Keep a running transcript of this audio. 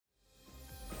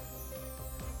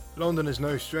London is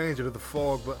no stranger to the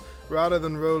fog, but rather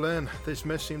than roll in, this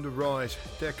mist seemed to rise,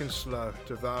 thick and slow,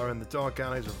 devouring the dark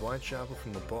alleys of Whitechapel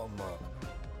from the bottom up.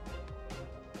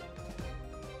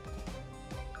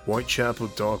 Whitechapel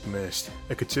Dark Mist,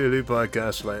 a Cthulhu by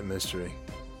Gaslight mystery.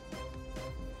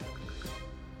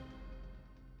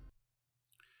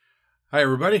 Hi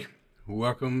everybody,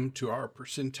 welcome to our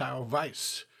Percentile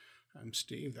Vice. I'm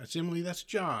Steve, that's Emily, that's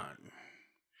John.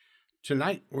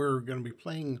 Tonight we're going to be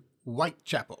playing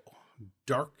Whitechapel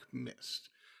Dark Mist,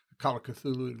 a Call of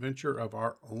Cthulhu adventure of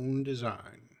our own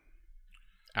design.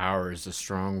 Our is a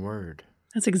strong word.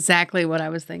 That's exactly what I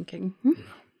was thinking.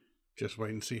 Just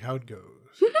wait and see how it goes.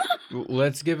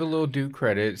 Let's give a little due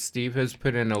credit. Steve has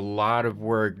put in a lot of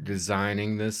work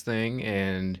designing this thing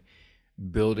and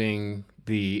building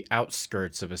the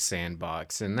outskirts of a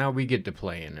sandbox, and now we get to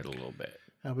play in it a little bit.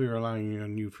 I'll be relying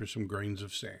on you for some grains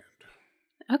of sand.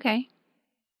 Okay.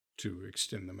 To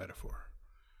extend the metaphor.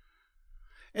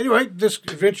 Anyway, this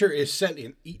adventure is set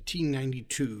in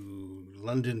 1892.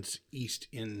 London's East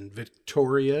End.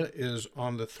 Victoria is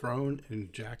on the throne,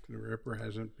 and Jack the Ripper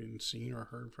hasn't been seen or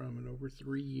heard from in over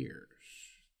 3 years.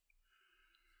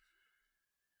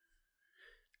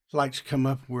 Lights come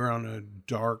up. We're on a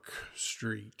dark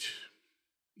street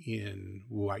in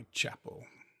Whitechapel.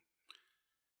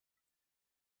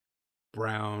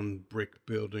 Brown brick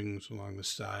buildings along the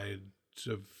sides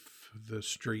of the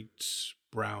streets,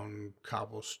 brown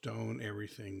cobblestone.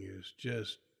 Everything is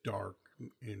just dark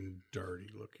and dirty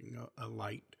looking. A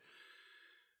light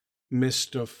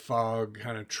mist of fog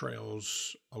kind of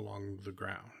trails along the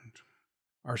ground.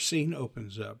 Our scene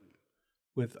opens up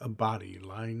with a body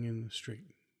lying in the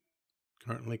street,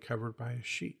 currently covered by a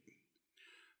sheet.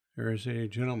 There is a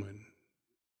gentleman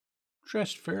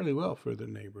dressed fairly well for the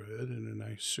neighborhood in a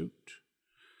nice suit,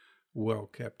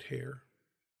 well-kept hair.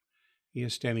 He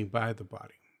is standing by the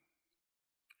body.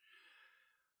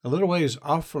 A little ways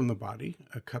off from the body,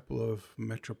 a couple of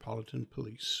Metropolitan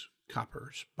Police,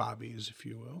 coppers, bobbies, if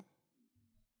you will,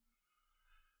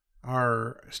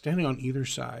 are standing on either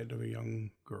side of a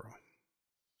young girl.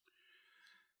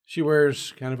 She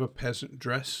wears kind of a peasant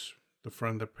dress. The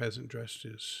front of the peasant dress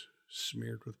is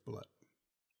smeared with blood.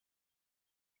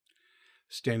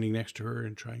 Standing next to her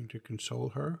and trying to console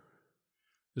her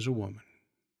is a woman.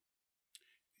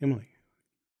 Emily,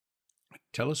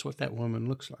 tell us what that woman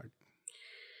looks like.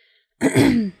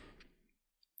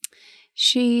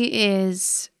 She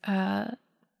is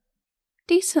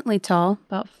decently tall,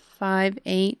 about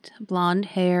 5'8", blonde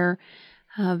hair,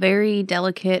 very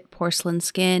delicate porcelain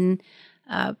skin,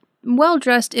 well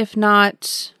dressed, if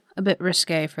not a bit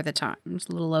risque for the times.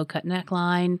 A little low cut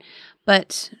neckline,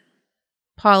 but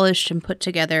polished and put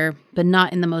together, but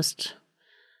not in the most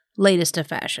latest of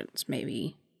fashions,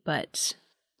 maybe, but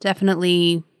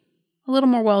definitely a little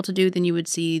more well-to-do than you would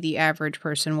see the average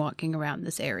person walking around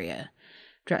this area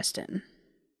dressed in.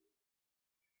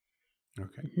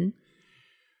 Okay. Mm-hmm.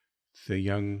 The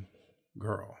young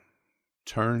girl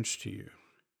turns to you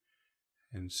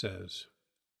and says,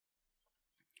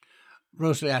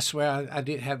 Rosalie, I swear I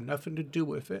did have nothing to do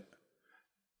with it.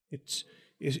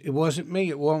 It wasn't me.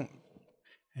 It won't.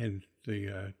 And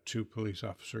the two police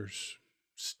officers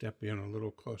step in a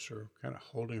little closer, kind of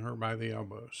holding her by the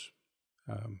elbows.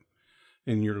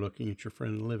 And you're looking at your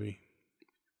friend Livy.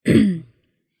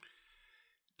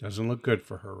 Doesn't look good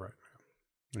for her right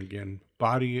now. Again,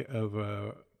 body of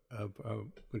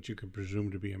what you could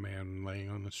presume to be a man laying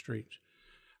on the street.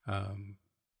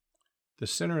 The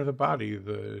center of the body,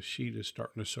 the sheet is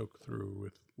starting to soak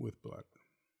through with blood.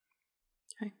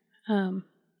 Okay.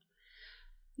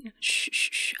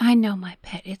 Shh. I know, my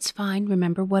pet. It's fine.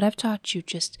 Remember what I've taught you.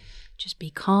 Just be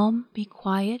calm, be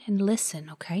quiet, and listen,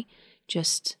 okay?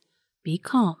 Just be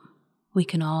calm. We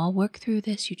can all work through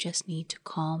this. You just need to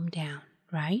calm down,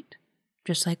 right?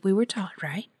 Just like we were taught,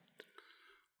 right?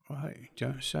 Right.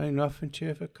 Don't say nothing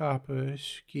to the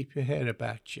coppers. Keep your head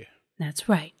about you. That's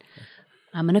right.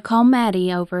 I'm going to call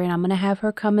Maddie over, and I'm going to have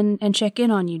her come and check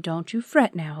in on you. Don't you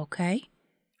fret now, okay?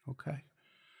 Okay.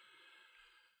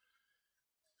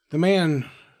 The man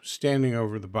standing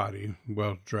over the body,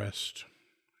 well-dressed,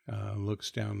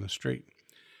 looks down the street.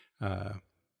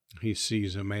 He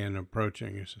sees a man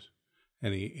approaching,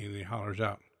 and he hollers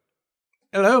out,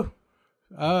 "Hello!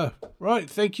 Right,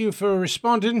 thank you for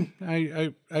responding.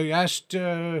 I asked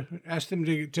them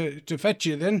to fetch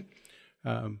you then.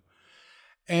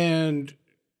 And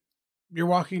you're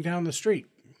walking down the street.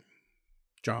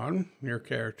 John, your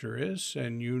character is,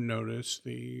 and you notice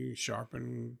the sharp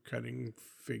and cutting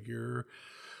figure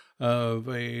of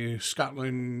a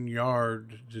Scotland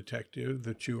Yard detective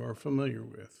that you are familiar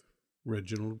with,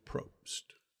 Reginald Probst.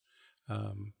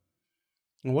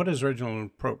 What does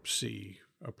Reginald Prope see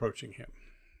approaching him?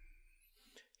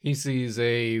 He sees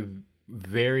a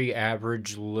very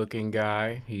average looking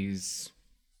guy. He's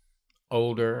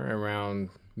older, around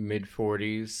mid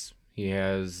 40s. He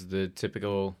has the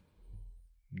typical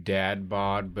dad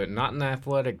bod, but not an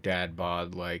athletic dad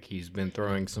bod, like he's been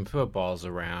throwing some footballs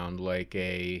around, like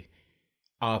a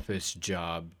office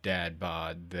job dad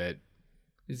bod, that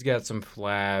he's got some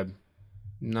flab,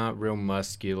 not real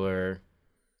muscular,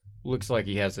 looks like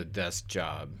he has a desk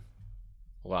job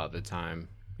a lot of the time,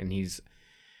 and he's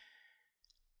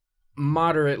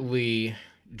moderately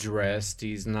dressed.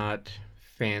 He's not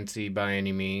fancy by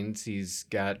any means. He's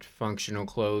got functional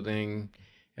clothing,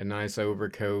 a nice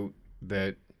overcoat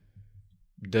that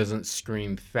doesn't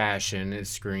scream fashion. It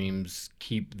screams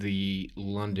keep the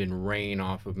London rain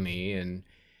off of me. And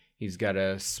he's got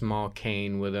a small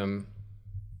cane with him,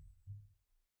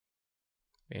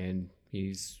 and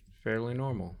he's fairly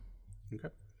normal. Okay.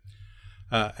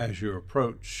 As you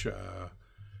approach,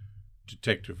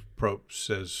 Detective Prope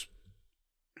says,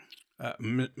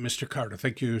 Mr. Carter,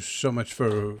 thank you so much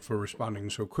for responding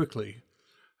so quickly.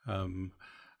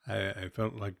 I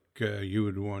felt like you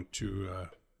would want to,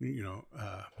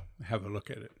 have a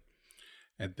look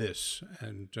at this.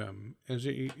 And as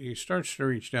he starts to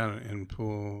reach down and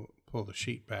pull the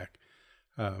sheet back,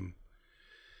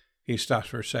 he stops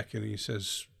for a second. And he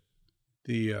says,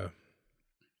 the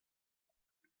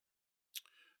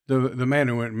man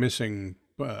who went missing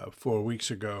 4 weeks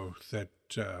ago that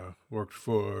worked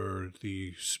for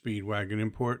the Speedwagon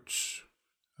Imports.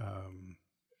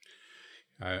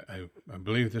 I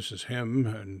believe this is him,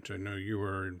 and I know you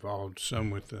were involved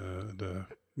some with the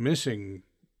missing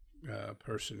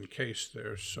person case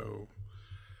there, so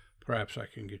perhaps I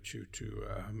can get you to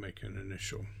make an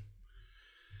initial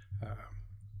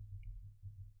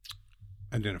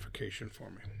identification for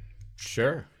me.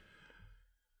 Sure.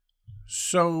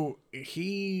 So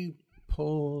he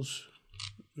pulls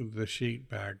the sheet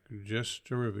back just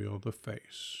to reveal the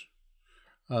face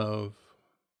of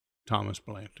Thomas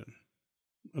Blanton,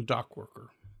 a dock worker,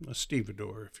 a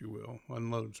stevedore, if you will,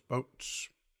 unloads boats,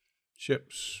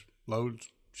 ships,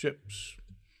 loads ships.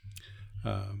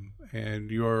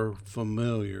 And you're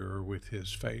familiar with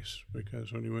his face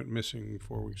because when he went missing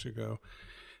 4 weeks ago,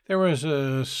 there was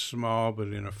a small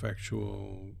but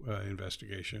ineffectual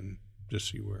investigation to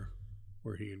see where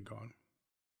he had gone.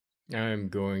 I'm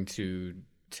going to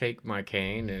take my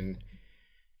cane and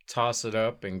toss it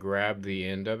up and grab the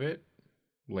end of it,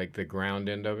 like the ground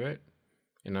end of it.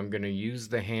 And I'm going to use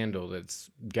the handle that's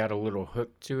got a little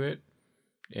hook to it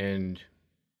and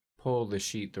pull the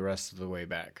sheet the rest of the way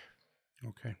back.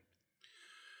 Okay.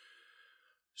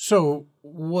 So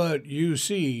what you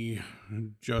see,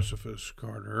 Josephus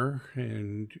Carter,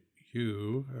 and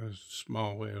you, a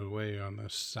small way away on the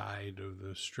side of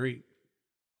the street,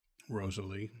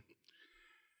 Rosalie,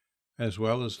 as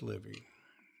well as Livy,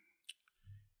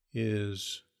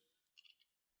 is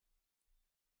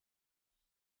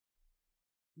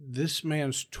this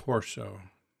man's torso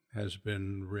has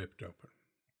been ripped open.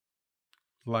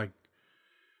 Like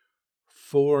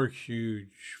 4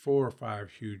 or 5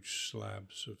 huge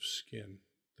slabs of skin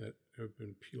that have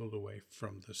been peeled away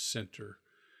from the center,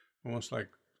 almost like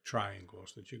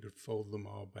triangles that you could fold them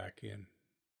all back in,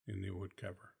 and they would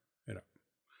cover it up.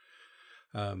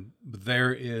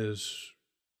 There is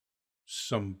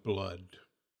some blood,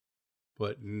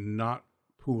 but not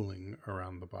pooling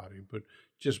around the body, but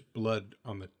just blood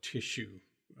on the tissue.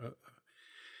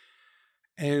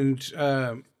 And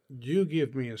you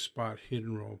give me a spot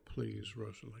hidden roll, please,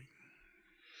 Rosalie.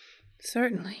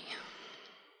 Certainly.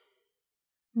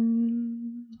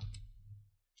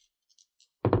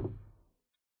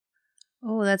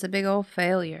 Oh, that's a big old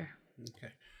failure.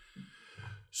 Okay.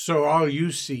 So all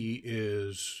you see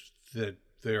is that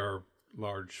there are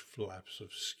large flaps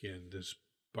of skin. This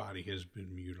body has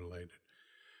been mutilated.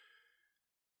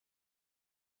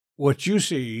 What you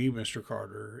see, Mr.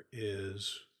 Carter,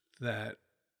 is that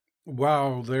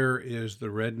while there is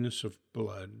the redness of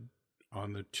blood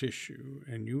on the tissue,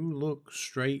 and you look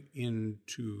straight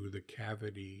into the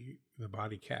cavity, the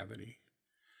body cavity,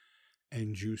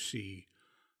 and you see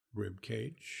rib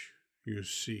cage, you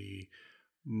see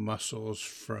muscles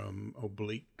from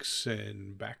obliques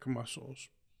and back muscles,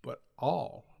 but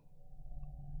all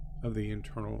of the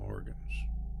internal organs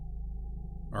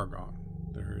are gone.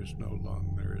 There is no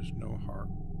lung, there is no heart,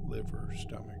 liver,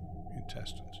 stomach,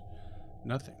 intestines,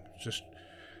 nothing, just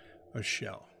a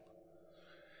shell.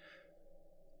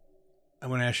 I'm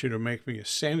going to ask you to make me a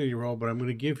sanity roll, but I'm going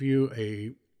to give you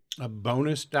a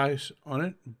bonus dice on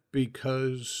it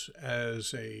because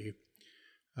as a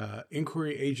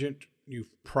inquiry agent,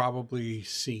 you've probably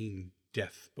seen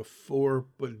death before,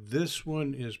 but this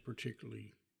one is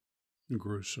particularly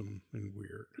gruesome and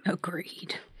weird.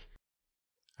 Agreed.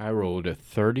 I rolled a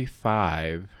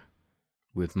 35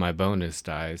 with my bonus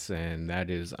dice, and that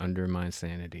is under my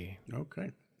sanity.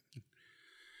 Okay.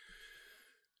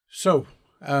 So,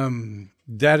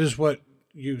 that is what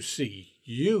you see.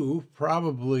 You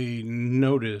probably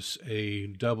notice a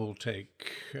double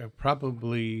take,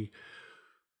 probably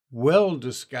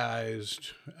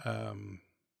well-disguised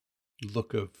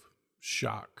look of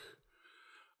shock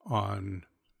on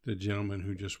the gentleman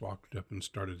who just walked up and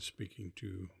started speaking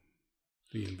to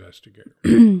the investigator.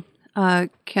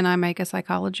 Can I make a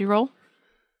psychology roll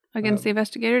against the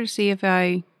investigator to see if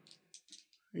I...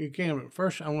 You can, but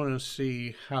first I want to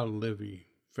see how Livy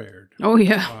fared Oh,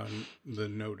 yeah. on the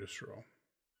notice roll.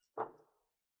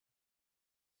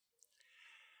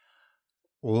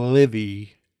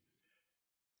 Livy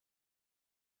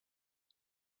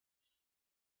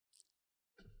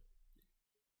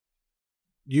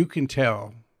you can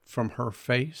tell from her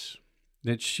face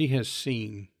that she has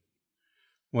seen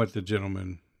what the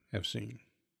gentlemen have seen.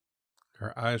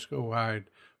 Her eyes go wide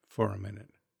for a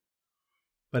minute,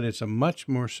 but it's a much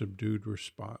more subdued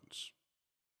response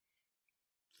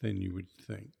than you would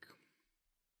think.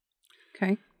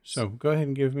 Okay. So go ahead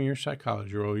and give me your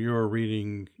psychology roll. You're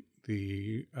reading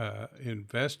the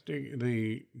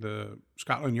the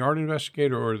Scotland Yard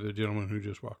investigator or the gentleman who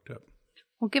just walked up.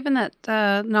 Well, given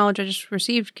that knowledge I just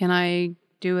received, can I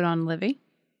do it on Livy?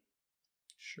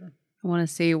 Sure. I want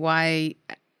to see why...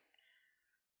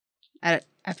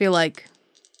 I feel like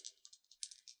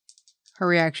her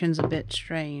reaction's a bit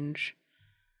strange.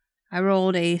 I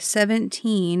rolled a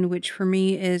 17, which for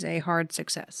me is a hard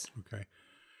success. Okay.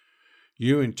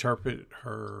 You interpret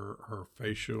her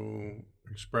facial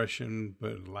expression,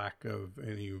 but lack of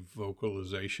any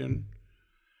vocalization,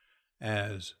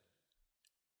 as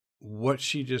what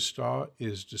she just saw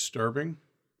is disturbing,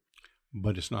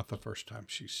 but it's not the first time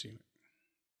she's seen it.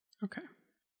 Okay.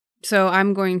 So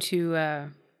I'm going to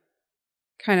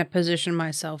kind of position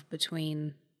myself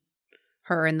between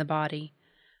her and the body.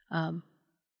 The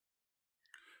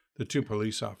two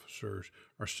police officers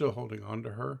are still holding on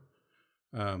to her,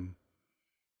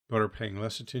 but are paying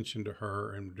less attention to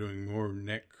her and doing more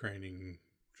neck craning,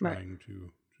 trying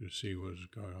to see what's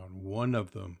going on. One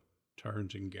of them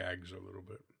turns and gags a little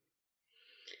bit.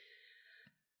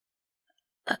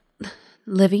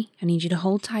 Livy, I need you to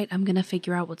hold tight. I'm going to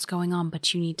figure out what's going on,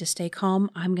 but you need to stay calm.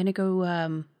 I'm going to go...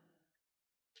 I'm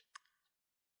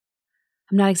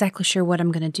not exactly sure what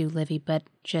I'm going to do, Livy, but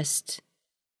just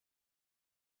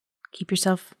keep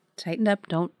yourself tightened up.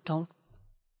 Don't.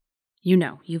 You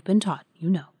know, you've been taught. You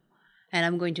know. And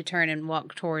I'm going to turn and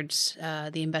walk towards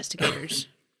the investigators.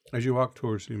 As you walk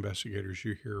towards the investigators,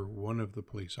 you hear one of the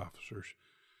police officers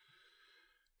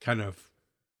kind of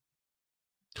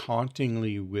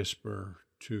tauntingly whisper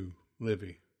to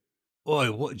Livy,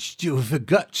 "Oi, what'd you do with the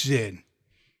guts then?"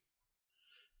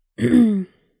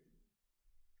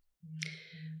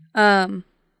 I'm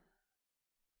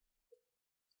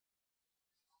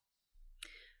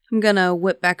gonna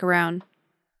whip back around.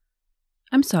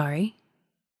 I'm sorry.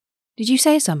 Did you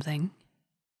say something?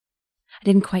 I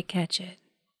didn't quite catch it.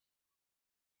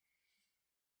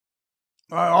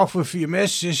 I offer for you,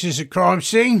 miss. This is a crime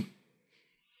scene.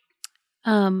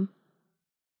 And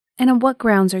on what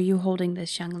grounds are you holding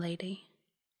this young lady?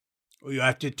 Well, you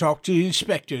have to talk to the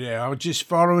inspector there. I was just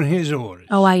following his orders.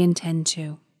 Oh, I intend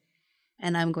to.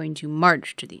 And I'm going to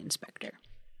march to the inspector.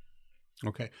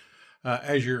 Okay.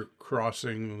 As you're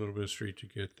crossing a little bit of street to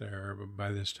get there, but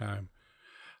by this time,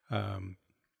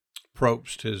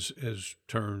 Probst has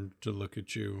turned to look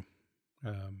at you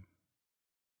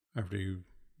after you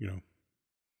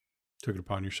took it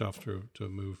upon yourself to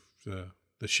move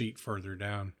the sheet further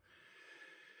down.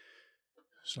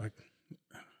 It's like,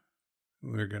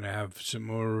 we're going to have some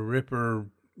more Ripper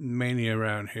mania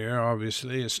around here.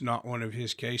 Obviously, it's not one of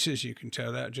his cases. You can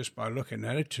tell that just by looking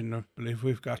at it. And I believe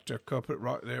we've got the culprit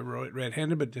right there,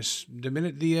 red-handed. But the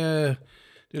minute the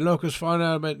locals find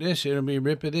out about this, it'll be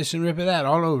Ripper this and Ripper that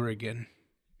all over again.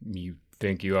 You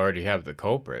think you already have the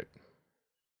culprit?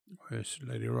 This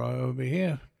lady right over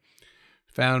here,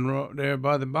 found right there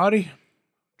by the body,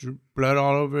 blood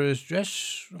all over his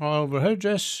dress, all over her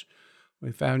dress.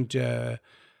 We found a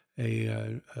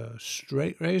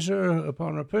straight razor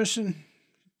upon her person.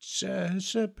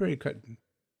 It's pretty cut and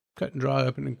dry,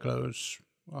 up and close.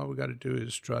 All we got to do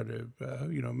is try to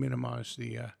minimize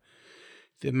the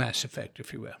mass effect,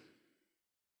 if you will.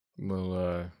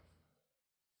 Well,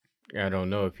 I don't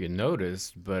know if you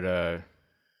noticed, but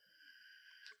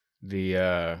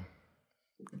the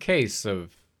case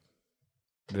of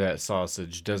that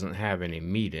sausage doesn't have any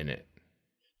meat in it.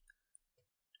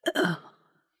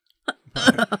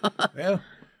 Well,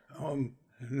 I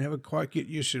never quite get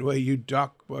used to the way you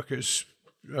dock workers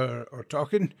are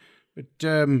talking, but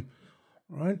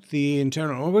right, the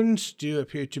internal organs do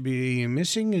appear to be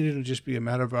missing, and it'll just be a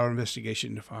matter of our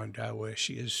investigation to find out where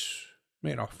she has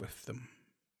made off with them.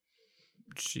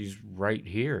 She's right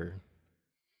here.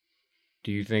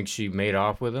 Do you think she made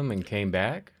off with him and came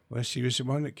back? Well, she was the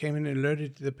one that came and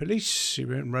alerted the police. She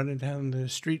went running down the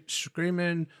street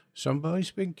screaming,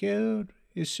 "Somebody's been killed.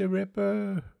 It's a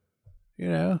ripper." You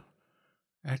know,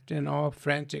 acting all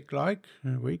frantic like.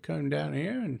 And we come down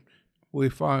here and we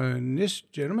find this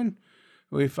gentleman.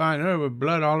 We find her with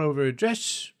blood all over her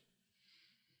dress,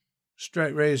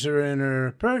 straight razor in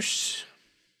her purse.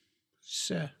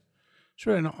 It's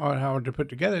really not hard to put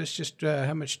together. It's just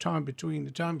how much time between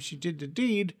the time she did the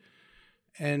deed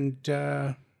and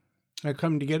they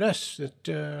come to get us.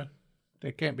 That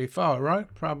they can't be far,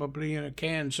 right? Probably in a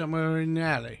can somewhere in the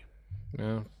alley.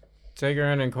 Well, take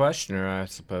her in and question her, I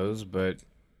suppose, but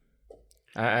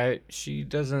she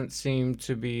doesn't seem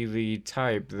to be the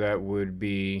type that would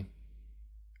be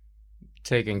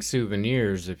taking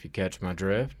souvenirs, if you catch my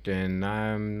drift, and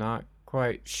I'm not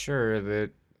quite sure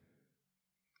that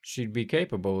she'd be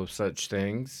capable of such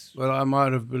things. Well, I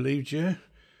might have believed you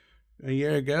a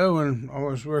year ago when I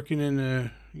was working in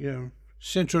the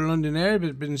central London area,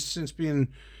 but been since being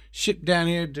shipped down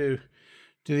here to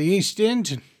the East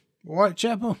End and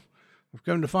Whitechapel. I've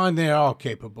come to find they're all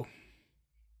capable.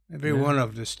 Every one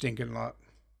of the stinking lot.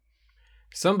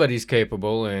 Somebody's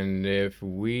capable, and if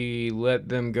we let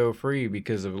them go free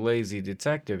because of lazy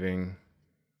detectiving,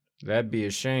 that'd be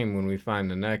a shame when we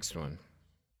find the next one.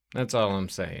 That's all I'm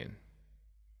saying.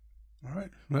 All right.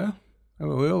 Well,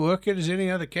 we'll work it as any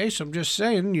other case. I'm just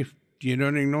saying, you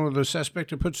don't ignore the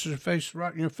suspect who puts her face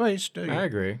right in your face, do you? I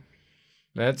agree.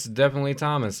 That's definitely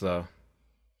Thomas, though.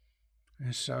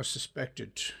 Yes, I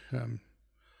suspected.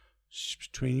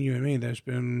 Between you and me, there's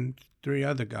been 3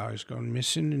 other guys gone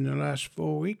missing in the last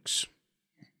 4 weeks.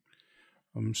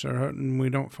 I'm certain we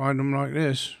don't find them like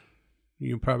this.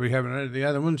 You probably haven't heard of the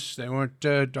other ones. They weren't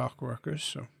dock workers,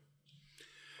 so...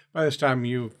 By this time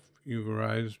you've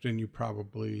arrived, and you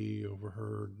probably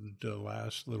overheard the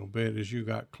last little bit as you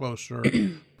got closer.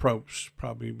 Probst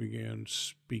probably began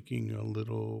speaking a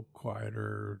little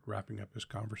quieter, wrapping up his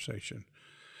conversation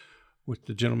with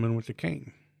the gentleman with the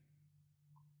cane.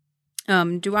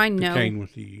 Do I know... The cane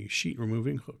with the sheet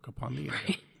removing hook upon the end of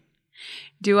it.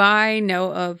 Do I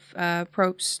know of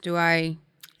Probst? Do I...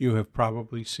 You have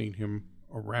probably seen him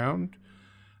around,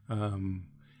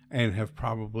 and have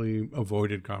probably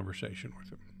avoided conversation with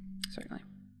him. Certainly.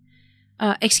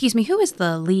 Excuse me, who is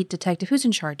the lead detective? Who's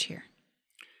in charge here?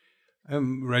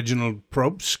 Reginald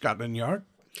Probst, Scotland Yard.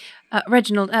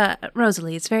 Reginald,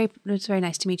 Rosalie, it's very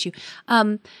nice to meet you.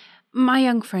 My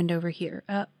young friend over here,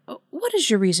 what is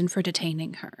your reason for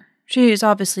detaining her? She is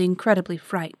obviously incredibly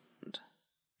frightened.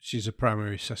 She's a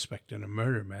primary suspect in a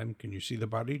murder, ma'am. Can you see the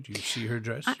body? Do you see her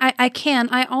dress? I can.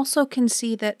 I also can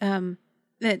see that, that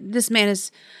this man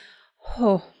is...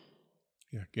 Oh.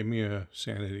 Yeah, give me a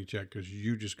sanity check, because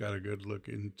you just got a good look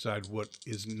inside what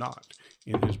is not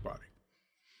in his body.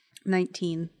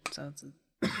 19, so it's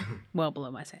well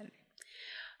below my sanity.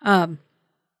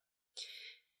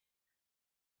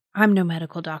 I'm no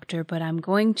medical doctor, but I'm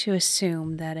going to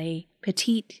assume that a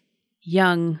petite,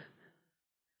 young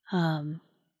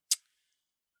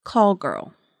call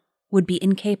girl would be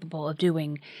incapable of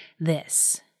doing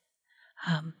this.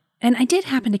 And I did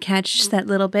happen to catch just that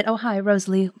little bit. Oh, hi,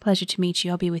 Rosalie. Pleasure to meet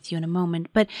you. I'll be with you in a moment.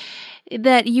 But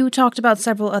that you talked about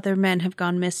several other men have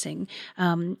gone missing.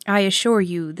 I assure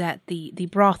you that the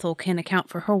brothel can account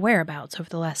for her whereabouts over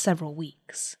the last several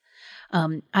weeks.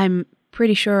 I'm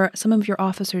pretty sure some of your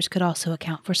officers could also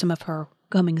account for some of her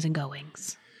comings and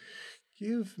goings.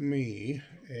 Give me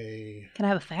a... Can I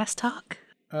have a fast talk?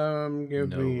 Give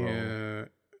No me roll.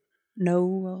 No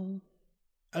roll.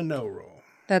 a no roll.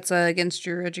 That's against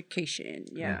your education,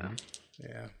 yeah. Mm-hmm.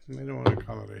 Yeah, I don't want to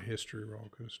call it a history roll,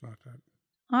 because it's not that.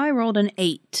 I rolled an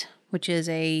 8, which is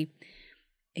a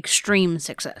extreme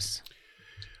success.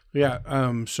 Yeah,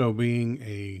 so being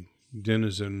a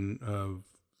denizen of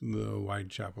the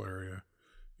Whitechapel area,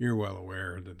 you're well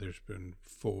aware that there's been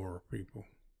 4 people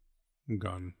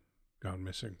gone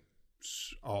missing.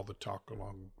 It's all the talk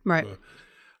along Right. the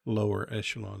lower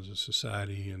echelons of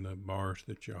society and the bars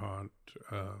that you haunt,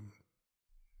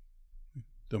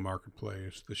 the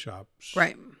marketplace, the shops.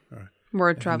 Right.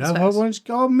 Word travels Another fast. one's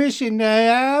gone missing, they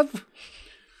have,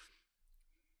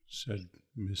 said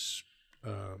Miss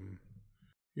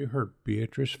You heard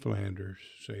Beatrice Flanders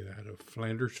say that of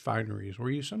Flanders Fineries, where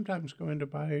you sometimes go in to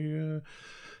buy,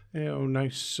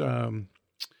 nice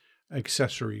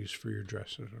accessories for your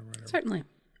dresses or whatever. Certainly.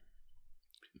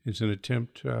 It's an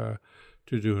attempt to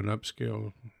do an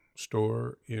upscale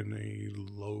store in a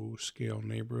low-scale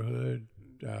neighborhood,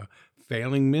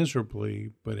 failing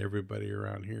miserably, but everybody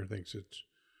around here thinks it's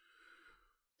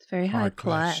very high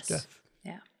class stuff.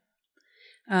 Yeah.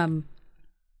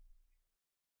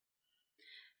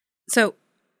 So,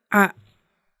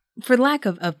 for lack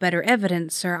of better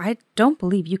evidence, sir, I don't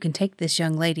believe you can take this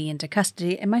young lady into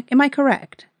custody. Am I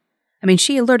correct? I mean,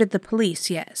 she alerted the police,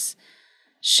 yes.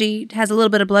 She has a little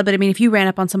bit of blood, but I mean, if you ran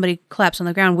up on somebody collapsed on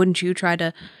the ground, wouldn't you try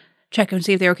to check and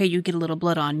see if they're okay? You get a little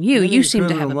blood on you. You seem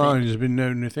to have a bit. Has been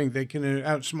known to think they can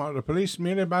outsmart the police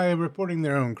merely by reporting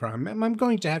their own crime. Ma'am, I'm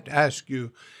going to have to ask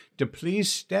you to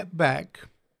please step back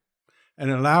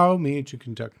and allow me to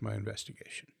conduct my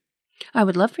investigation. I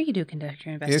would love for you to conduct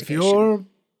your investigation. If your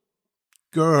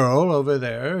girl over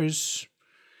there is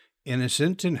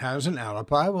innocent and has an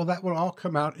alibi, well, that will all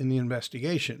come out in the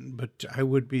investigation. But I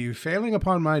would be failing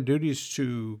upon my duties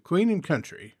to Queen and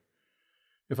Country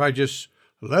if I just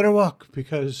let her walk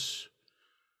because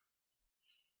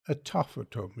a toffer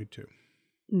told me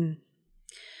to.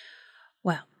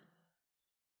 Well,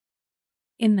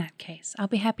 in that case, I'll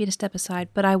be happy to step aside,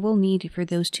 but I will need for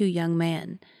those two young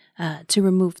men to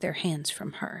remove their hands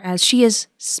from her, as she is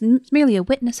merely a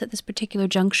witness at this particular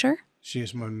juncture. She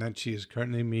is more than that. She is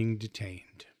currently being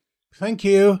detained. Thank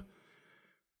you.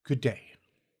 Good day.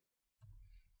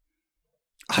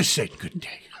 I said good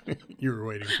day. You were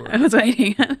waiting for it. I was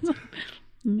waiting.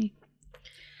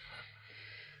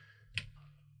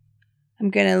 I'm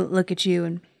going to look at you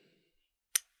and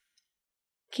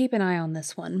keep an eye on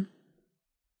this one.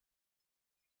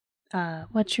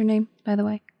 What's your name, by the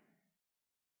way?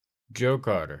 Joe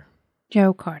Carter.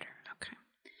 Joe Carter. Okay.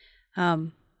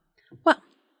 Well,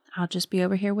 I'll just be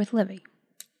over here with Livy.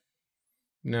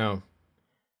 No.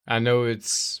 I know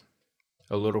it's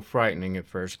a little frightening at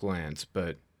first glance,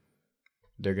 but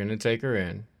they're going to take her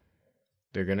in.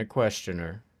 They're going to question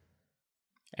her.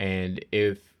 And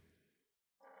if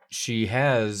she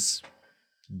has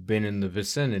been in the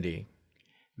vicinity,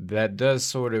 that does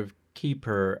sort of keep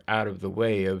her out of the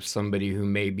way of somebody who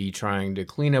may be trying to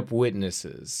clean up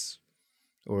witnesses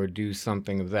or do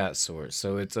something of that sort.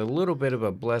 So it's a little bit of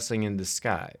a blessing in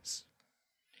disguise.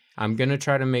 I'm going to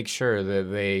try to make sure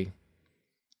that they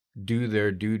do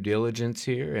their due diligence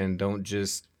here and don't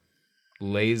just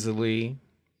lazily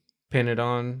pin it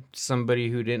on somebody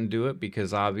who didn't do it,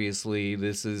 because obviously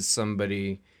this is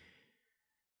somebody,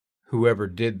 whoever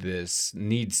did this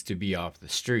needs to be off the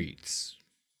streets.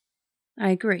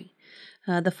 I agree.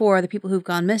 The four other people who've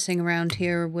gone missing around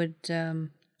here would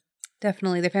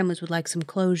definitely, their families would like some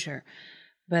closure.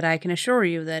 But I can assure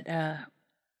you that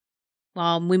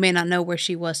while we may not know where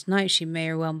she was tonight, she may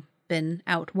or well been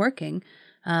out working.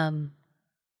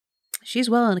 She's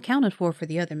well accounted for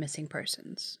the other missing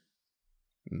persons.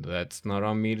 That's not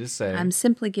on me to say. I'm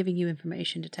simply giving you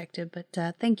information, Detective, but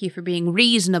thank you for being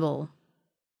reasonable.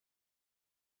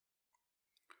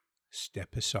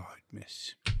 Step aside,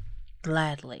 miss.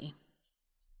 Gladly.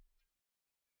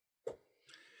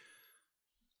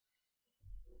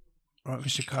 All right,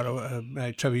 Mr. Carter, may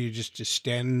I trouble you just to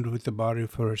stand with the body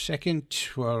for a second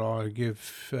while I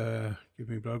give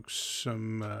me blokes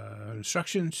some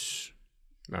instructions?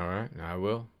 All right, I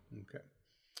will. Okay.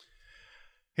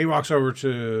 He walks over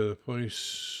to the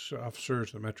police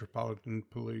officers, the Metropolitan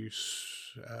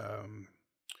Police,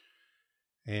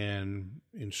 and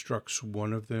instructs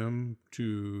one of them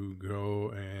to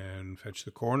go and fetch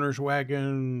the coroner's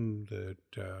wagon, that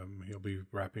he'll be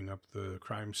wrapping up the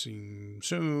crime scene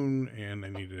soon, and they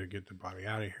need to get the body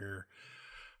out of here.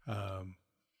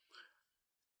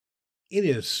 It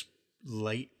is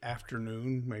late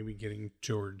afternoon, maybe getting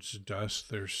towards dusk.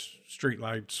 There's street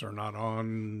lights are not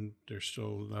on. There's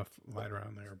still enough light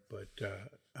around there, but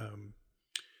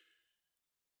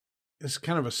it's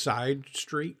kind of a side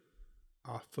street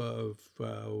off of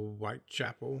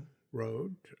Whitechapel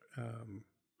Road,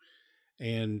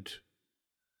 and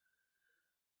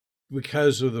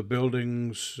because of the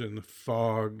buildings and the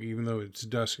fog, even though it's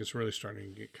dusk, it's really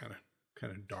starting to get kind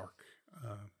of dark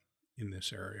in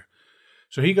this area.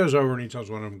 So he goes over and he tells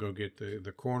one of them go get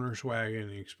the coroner's wagon.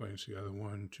 And he explains to the other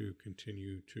one to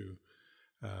continue to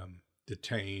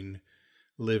detain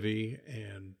Livy,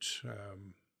 and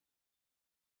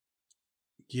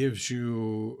gives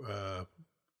you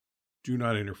do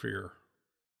not interfere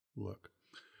look.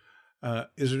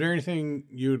 Is there anything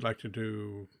you would like to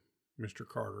do, Mr.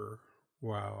 Carter,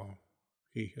 while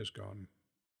he has gone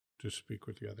to speak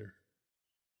with the other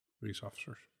police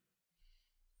officers.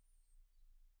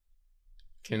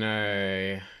 Can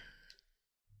I...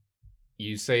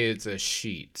 You say it's a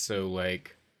sheet, so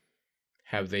like,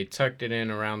 have they tucked it in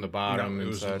around the bottom No, it and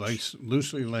was such?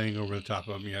 loosely laying over the top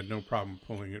of me. You had no problem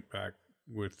pulling it back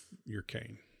with your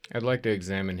cane. I'd like to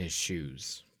examine his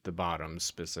shoes, the bottoms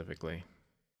specifically.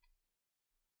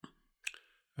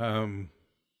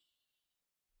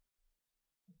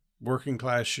 Working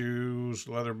class shoes,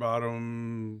 leather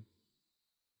bottom,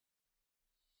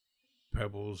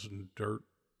 pebbles and dirt.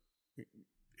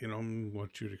 You know,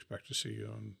 what you'd expect to see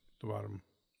on the bottom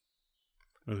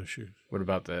of the shoes. What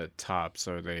about the tops?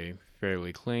 Are they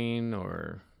fairly clean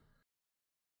or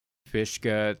fish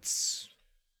guts?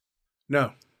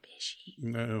 No. Fishy.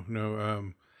 No.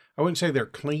 I wouldn't say they're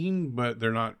clean, but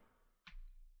they're not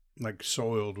like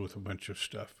soiled with a bunch of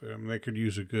stuff. They could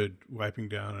use a good wiping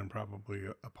down, and probably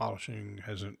a polishing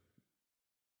hasn't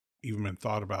even been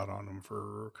thought about on them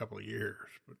for a couple of years.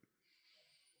 But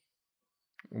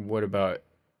What about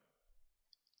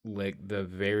like the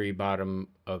very bottom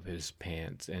of his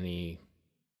pants? Any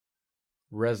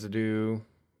residue,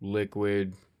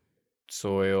 liquid,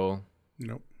 soil?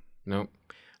 nope. Nope.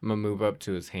 I'm gonna move up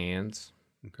to his hands.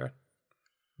 Okay.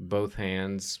 Both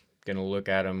hands. Gonna look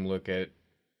at him, look at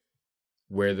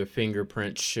where the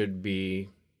fingerprints should be,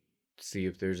 see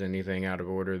if there's anything out of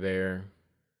order there.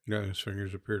 Yeah, his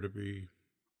fingers appear to be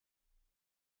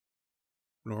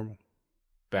normal.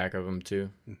 Back of him too.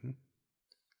 Mm-hmm.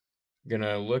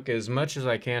 Gonna look as much as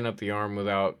I can up the arm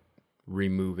without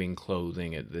removing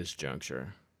clothing at this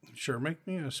juncture. Sure, make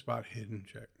me a spot hidden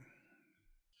check.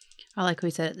 I like we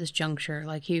said at this juncture,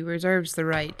 like he reserves the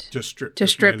right To strip to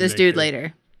strip man this dude naked.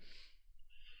 later.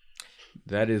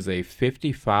 That is a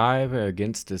 55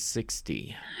 against a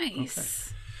 60.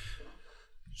 Nice.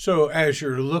 So as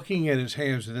you're looking at his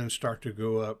hands and then start to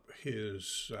go up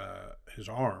his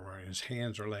arm, right? His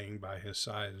hands are laying by his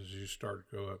side as you start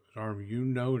to go up his arm. You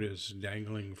notice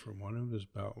dangling from one of his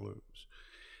belt loops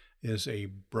is a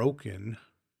broken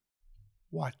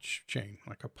watch chain,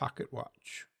 like a pocket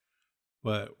watch.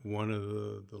 But one of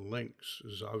the links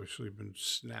has obviously been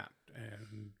snapped,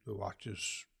 and the watch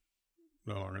is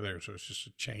no longer there. So it's just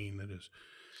a chain that is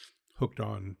hooked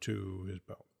on to his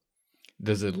belt.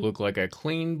 Does it look like a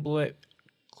clean break?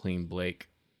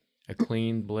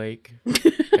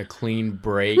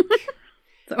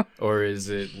 Or is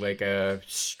it like a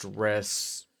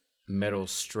metal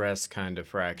stress kind of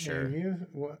fracture? Yeah,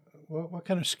 what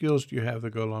kind of skills do you have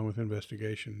that go along with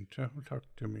investigation? Talk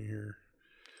to me here.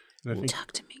 And I think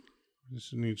Talk to me.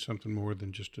 this needs something more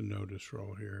than just a notice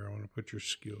roll here. I want to put your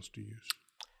skills to use.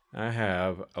 I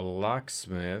have a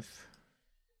locksmith.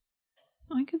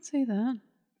 I could say that.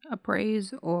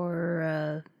 Appraise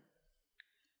or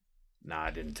Nah,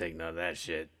 I didn't take none of that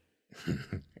shit.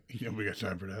 Yeah, we got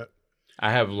time for that.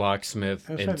 I have locksmith,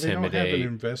 They don't have an intimidate.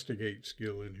 investigate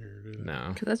skill in here, do they? No.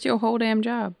 because that's your whole damn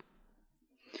job.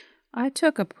 I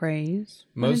took appraise.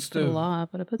 Most I didn't put of a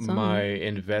lot, but I put some. my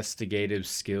investigative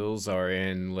skills are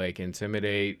in like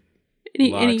intimidate,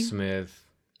 any locksmith,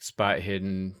 spot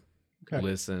hidden, Okay.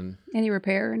 listen, any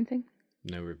repair or anything?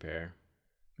 no repair.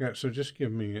 Yeah, so just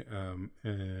give me, I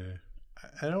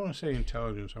don't want to say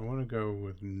intelligence. I want to go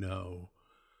with no,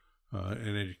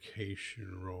 an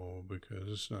education roll, because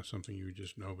it's not something you would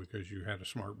just know because you had a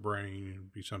smart brain. It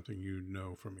would be something you'd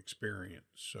know from experience.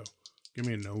 So give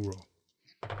me a no roll.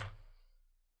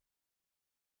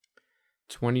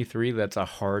 23, that's a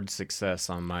hard success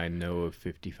on my no of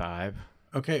 55.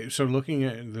 Okay, so looking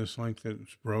at this link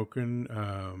that's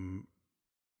broken,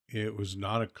 it was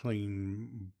not a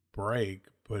clean break,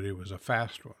 but it was a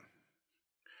fast one.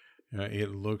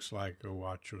 It looks like a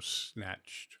watch was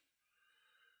snatched,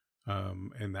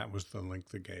 and that was the link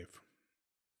they gave.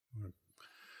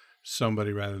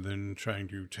 Somebody, rather than trying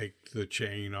to take the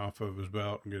chain off of his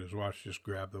belt and get his watch, just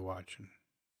grabbed the watch and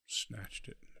snatched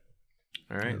it.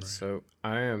 All right, Right. so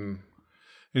I am...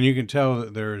 And you can tell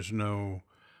that there is no,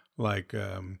 like,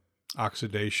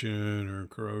 oxidation or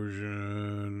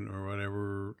corrosion or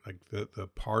whatever, like the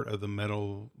part of the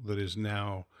metal that is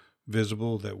now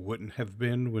visible that wouldn't have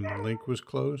been when the link was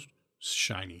closed,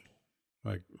 shiny,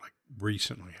 like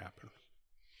recently happened.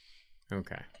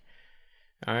 Okay.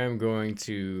 I am going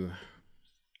to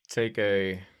take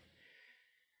a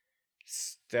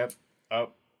step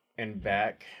up and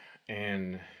back,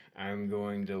 and I'm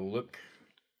going to look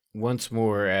once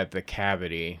more at the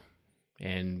cavity.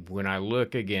 And when I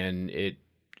look again, it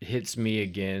hits me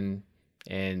again,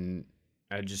 and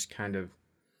I just kind of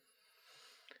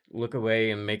look away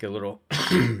and make a little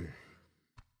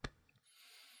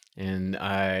And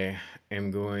I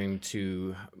am going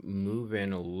to move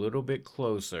in a little bit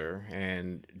closer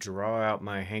and draw out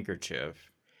my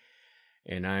handkerchief.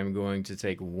 And I'm going to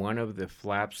take one of the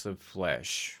flaps of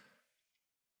flesh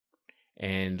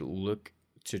and look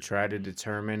to try to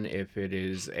determine if it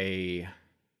is a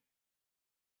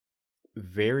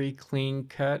very clean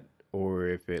cut or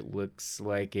if it looks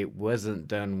like it wasn't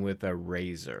done with a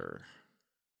razor.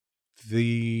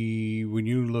 When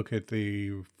you look at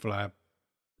the flap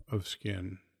of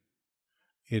skin,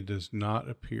 it does not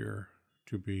appear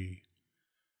to be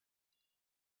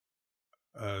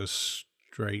a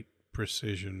straight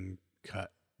precision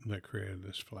cut that created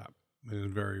this flap. It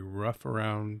is very rough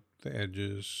around the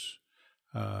edges,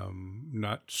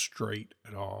 not straight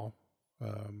at all,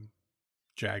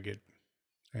 jagged,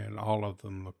 and all of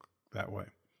them look that way.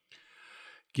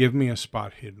 Give me a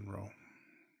spot hidden roll.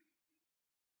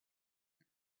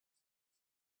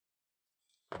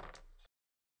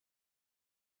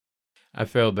 I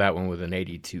failed that one with an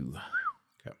 82.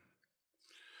 Okay.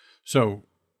 So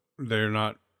they're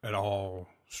not at all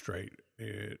straight.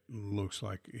 It looks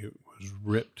like it was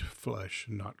ripped flesh,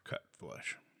 not cut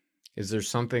flesh. Is there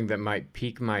something that might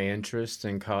pique my interest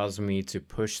and cause me to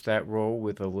push that roll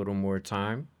with a little more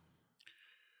time?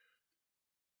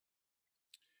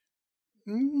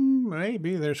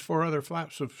 Maybe there's 4 other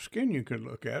flaps of skin you could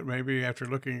look at. Maybe after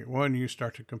looking at one, you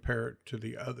start to compare it to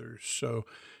the others. So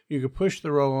you could push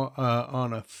the roll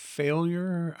on a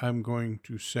failure. I'm going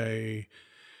to say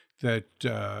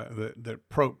that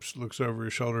Propes looks over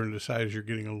his shoulder and decides you're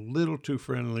getting a little too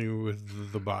friendly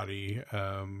with the body.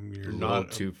 You're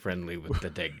not too friendly with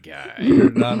the dead guy. You're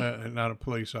not a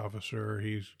police officer.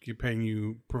 He's paying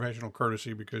you professional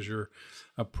courtesy because you're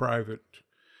a private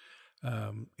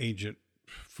agent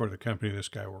for the company this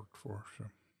guy worked for. So.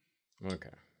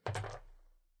 Okay.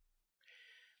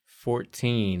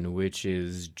 14, which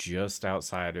is just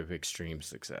outside of extreme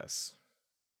success.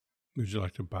 Would you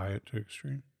like to buy it to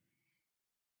extreme?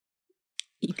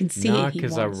 You can see no, it.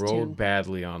 because I rolled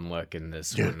badly on luck in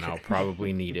this one, and I'll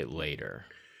probably need it later.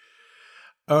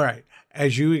 All right.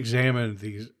 As you examine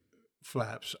these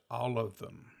flaps, all of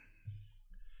them,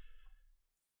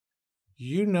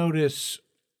 you notice.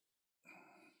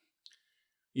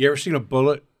 You ever seen a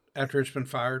bullet after it's been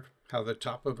fired? How the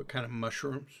top of it kind of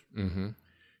mushrooms? Mm-hmm.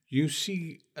 You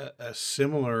see a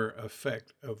similar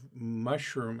effect of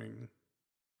mushrooming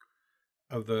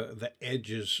of the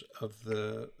edges of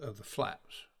the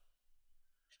flaps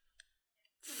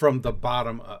from the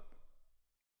bottom up.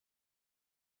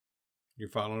 You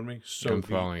following me? So I'm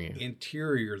following you.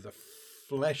 Interior, the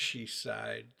fleshy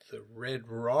side, the red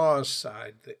raw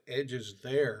side, the edges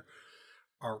there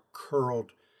are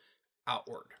curled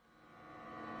outward.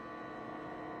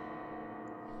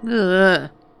 Ugh.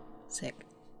 Sick.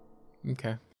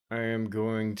 Okay. I am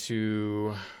going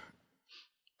to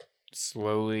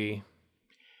slowly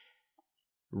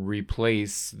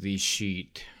replace the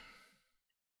sheet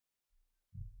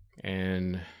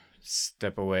and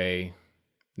step away.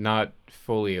 Not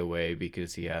fully away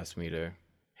because he asked me to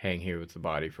hang here with the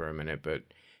body for a minute, but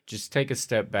just take a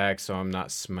step back so I'm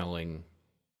not smelling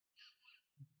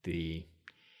the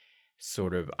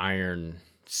sort of iron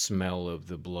smell of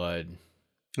the blood.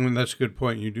 I mean, that's a good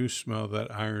point. You do smell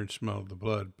that iron smell of the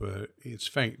blood, but it's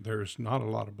faint. There's not a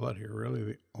lot of blood here, really.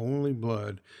 The only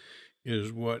blood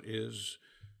is what is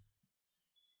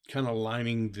kind of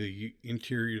lining the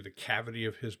interior, the cavity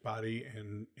of his body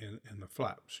and the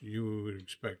flaps. You would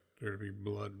expect there to be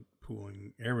blood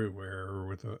pooling everywhere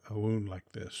with a wound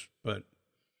like this, but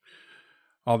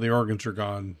all the organs are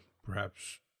gone.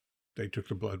 Perhaps they took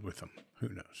the blood with them. Who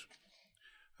knows?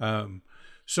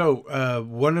 So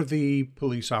one of the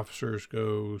police officers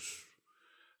goes,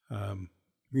 that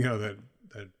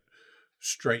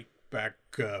straight back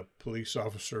police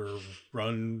officer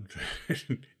run.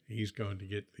 He's going to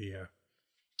get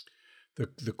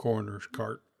the coroner's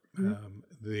cart.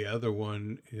 The other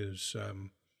one is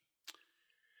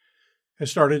has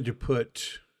started to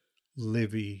put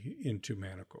Livy into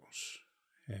manacles,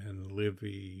 and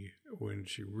Livy, when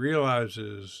she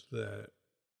realizes that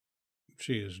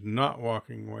she is not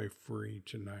walking away free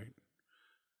tonight,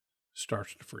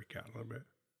 starts to freak out a little bit.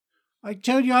 I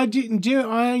told you I didn't do it.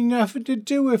 I ain't nothing to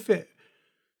do with it.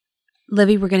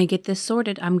 Livy, we're gonna get this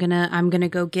sorted. I'm gonna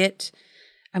go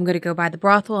by the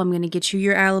brothel. I'm gonna get you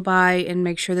your alibi and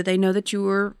make sure that they know that you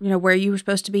were, where you were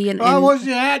supposed to be. And I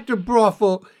wasn't at the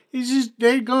brothel. It's just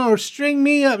they're gonna string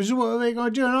me up. Is what they're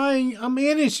gonna do. And I'm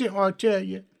innocent. I tell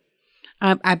you.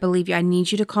 I believe you. I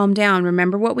need you to calm down.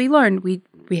 Remember what we learned. We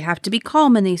have to be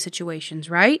calm in these situations,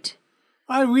 right?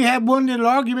 We had one little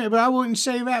argument, but I wouldn't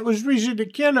say that was reason to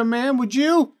kill him, man. Would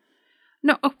you?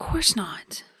 No, of course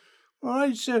not. All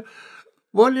right, so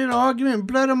one little argument,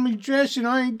 blood on me dress, and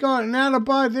I ain't got an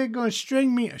alibi. They're going to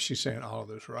string me. She's saying all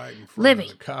this right in front Livy. of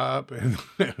the cop and,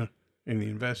 and the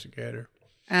investigator.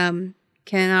 Can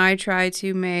I try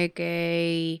to make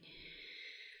a...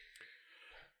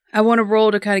 I want to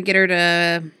roll to kind of get her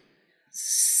to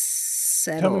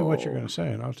settle. Tell me what you're going to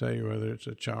say, and I'll tell you whether it's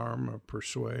a charm, a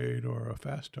persuade, or a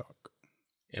fast talk.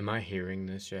 Am I hearing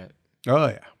this yet? Oh,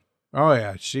 yeah. Oh,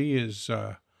 yeah. She is...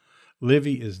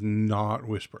 Livy is not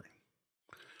whispering.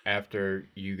 After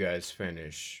you guys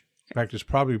finish. In fact, it's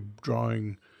probably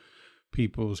drawing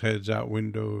people's heads out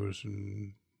windows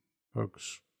and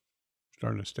folks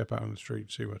starting to step out on the street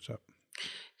and see what's up.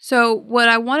 So what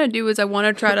I want to do is I want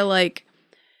to try to like...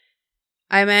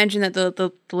 I imagine that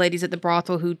the ladies at the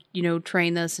brothel who,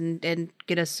 train us and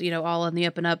get us, all on the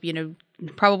up and up,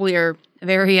 probably are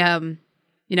very,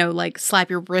 like slap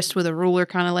your wrist with a ruler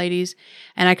kind of ladies.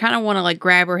 And I kind of want to like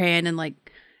grab her hand and like,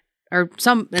 or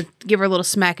give her a little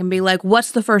smack and be like,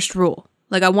 what's the first rule?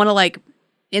 Like I want to like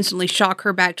instantly shock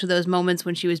her back to those moments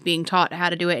when she was being taught how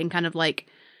to do it and kind of like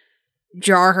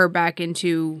jar her back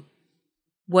into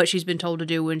what she's been told to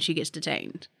do when she gets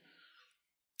detained.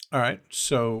 All right,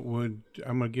 so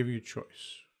I'm going to give you a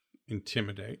choice.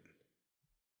 Intimidate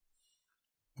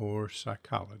or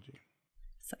psychology.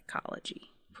 Psychology,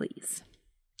 please.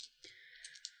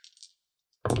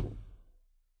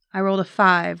 I rolled a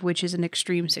 5, which is an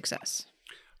extreme success.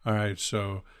 All right,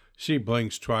 so she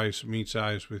blinks twice, meets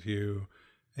eyes with you,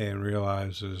 and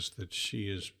realizes that she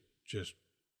is just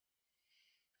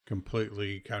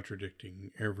completely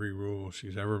contradicting every rule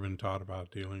she's ever been taught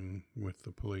about dealing with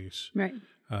the police. Right.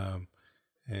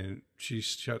 And she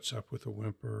shuts up with a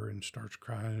whimper and starts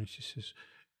crying. And she says,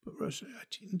 "But Rosalie, I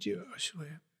didn't do it, I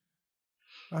swear.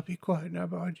 I'll be quiet now,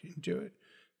 but I didn't do it."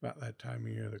 About that time,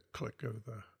 you hear the click of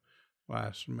the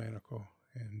last manacle,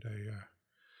 and an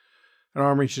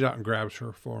arm reaches out and grabs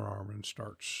her forearm and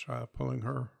starts pulling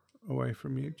her away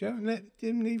from you. "Don't let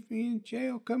them leave me in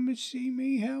jail. Come and see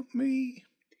me. Help me."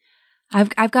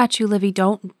 I've got you, Livy.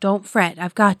 Don't fret.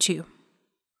 I've got you.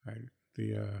 Right.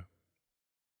 The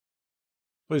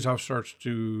police officer starts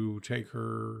to take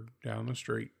her down the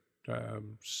street,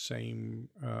 same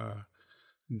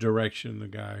direction the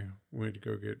guy went to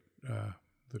go get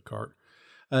the cart.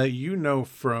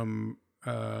 From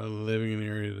living in the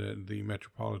area that the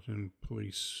Metropolitan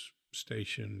Police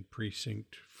Station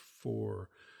precinct for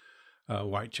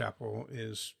Whitechapel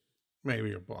is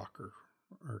maybe a block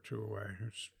or two away.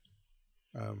 It's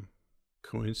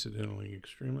coincidentally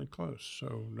extremely close,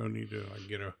 so no need to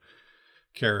get a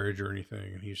carriage or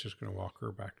anything, and he's just going to walk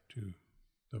her back to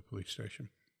the police station.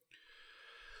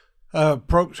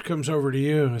 Probst comes over to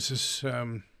you and says,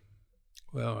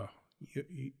 "Well,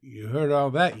 you heard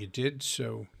all that, you did,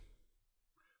 so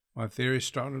my theory's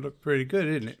starting to look pretty good,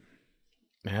 isn't it?"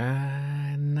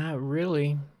 Not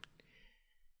really.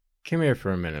 Come here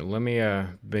for a minute. Let me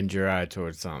bend your eye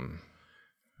towards something.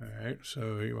 All right,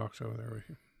 so he walks over there with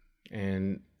you.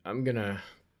 And I'm going to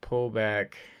pull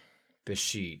back the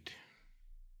sheet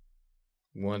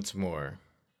once more.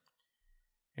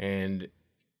 And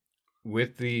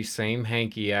with the same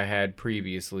hanky I had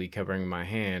previously covering my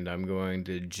hand, I'm going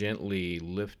to gently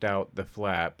lift out the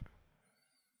flap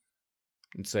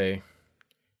and say,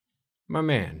 "My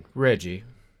man, Reggie,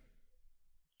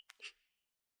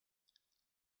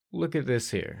 look at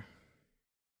this here.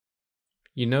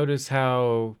 You notice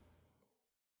how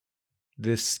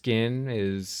this skin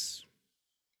is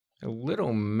a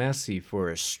little messy for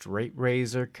a straight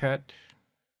razor cut?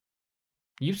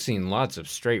 You've seen lots of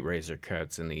straight razor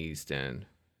cuts in the East End.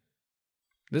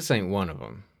 This ain't one of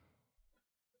them."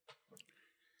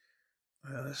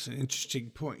 Well, that's an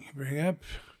interesting point you bring up.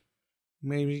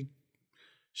 Maybe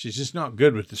she's just not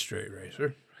good with the straight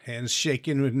razor. Hands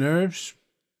shaking with nerves.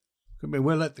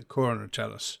 We'll let the coroner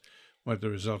tell us what the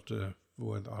result of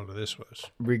what all of this was.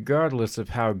 Regardless of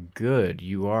how good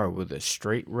you are with a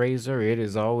straight razor, it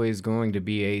is always going to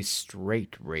be a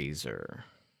straight razor.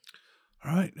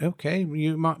 All right, okay,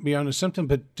 you might be onto something,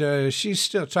 but she's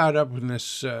still tied up in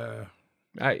this, or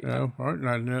I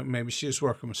don't know, maybe she's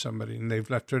working with somebody and they've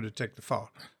left her to take the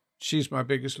fall. She's my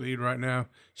biggest lead right now.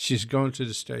 She's going to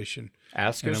the station.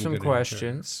 Ask her some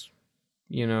questions,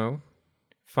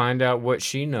 find out what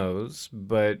she knows,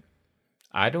 but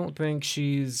I don't think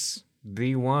she's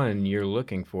the one you're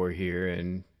looking for here,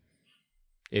 and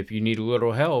if you need a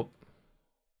little help,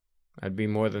 I'd be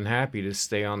more than happy to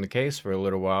stay on the case for a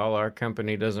little while. Our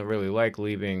company doesn't really like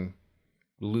leaving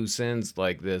loose ends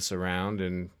like this around,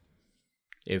 and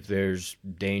if there's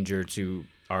danger to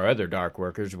our other dark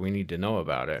workers, we need to know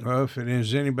about it. Well, if it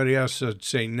is anybody else, I'd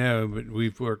say no, but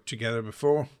we've worked together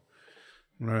before.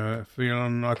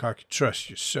 Feeling like I could trust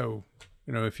you. So,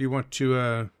 if you want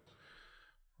to,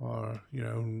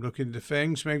 look into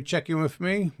things, maybe check in with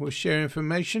me. We'll share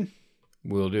information.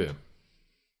 We'll do.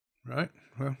 Right.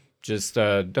 Well, just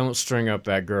don't string up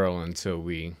that girl until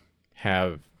we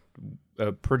have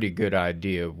a pretty good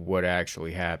idea of what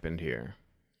actually happened here.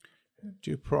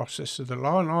 Due process of the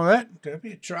law and all that. There'll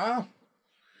be a trial.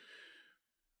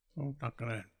 I'm not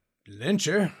going to lynch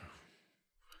her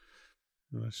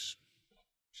unless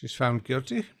she's found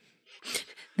guilty.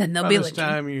 Then they'll By be this lynching.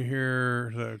 time, you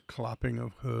hear the clopping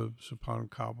of hooves upon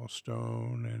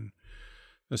cobblestone and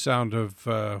the sound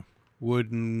of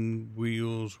wooden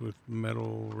wheels with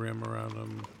metal rim around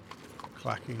them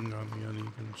clacking on the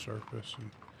uneven surface.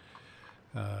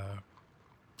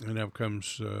 And up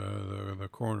comes the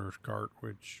coroner's cart,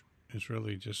 which is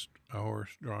really just a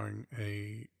horse drawing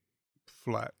a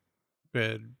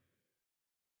flatbed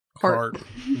cart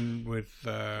with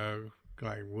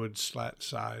like wood slat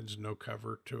sides, no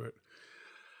cover to it.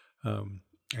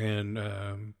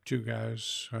 And two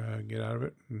guys get out of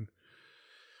it and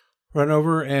run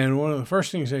over. And one of the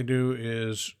first things they do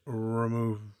is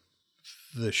remove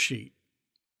the sheet,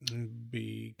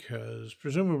 because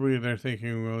presumably they're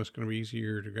thinking, well, it's going to be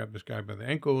easier to grab this guy by the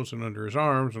ankles and under his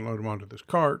arms and load him onto this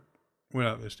cart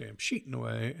without this damn sheet in the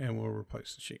way, and we'll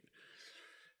replace the sheet.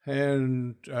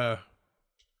 And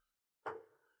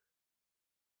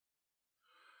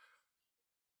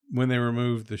when they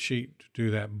remove the sheet to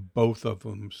do that, both of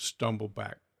them stumble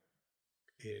back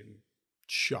in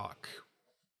shock,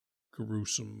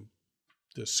 gruesome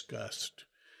disgust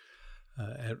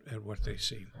at what they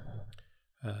see.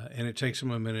 And it takes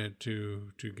them a minute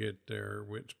to get their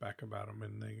wits back about them.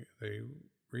 And they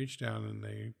reach down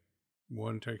and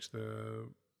one takes the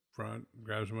front,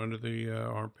 grabs them under the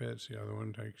armpits. The other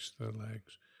one takes the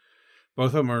legs. Both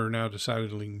of them are now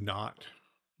decidedly not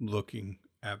looking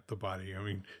at the body. I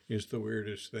mean, it's the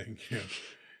weirdest thing.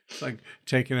 It's like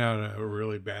taking out a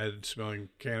really bad smelling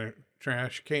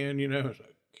trash can, It's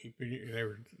like they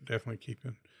were definitely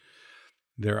keeping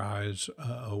their eyes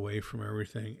away from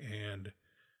everything, and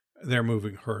they're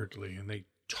moving hurriedly, and they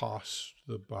toss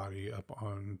the body up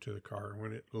onto the car.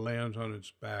 When it lands on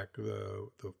its back, the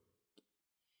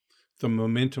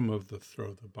momentum of the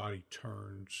throw, the body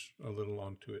turns a little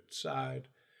onto its side,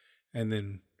 and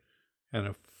then kind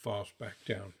of falls back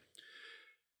down.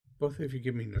 Both of you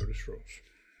give me notice rolls.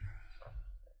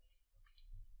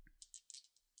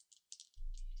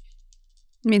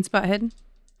 You mean spot hidden?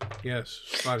 Yes,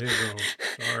 spot hidden roll.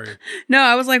 Sorry. No,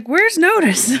 I was like, where's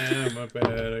notice? My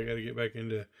bad. I got to get back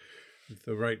into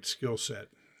the right skill set.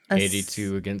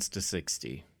 82 against a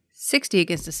 60. 60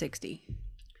 against a 60.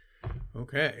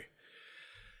 Okay.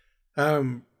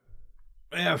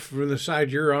 Yeah, from the side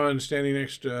you're on, standing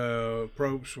next to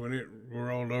Probst, when it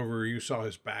rolled over, you saw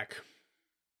his back.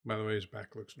 By the way, his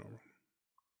back looks normal.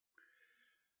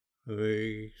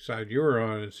 The side you were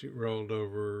on, as it rolled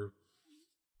over,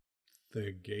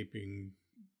 the gaping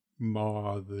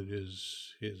maw that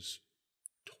is his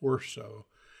torso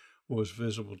was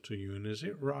visible to you. And as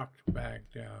it rocked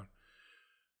back down,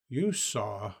 you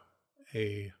saw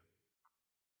a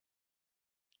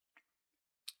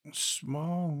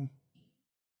small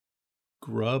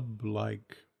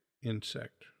grub-like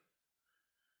insect,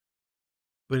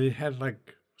 but it had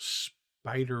like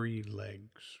spidery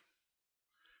legs.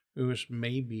 It was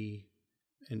maybe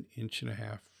an inch and a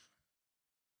half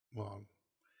long,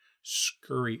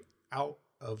 scurry out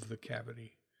of the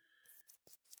cavity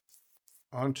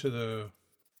onto the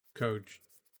coach,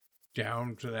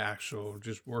 down to the axle,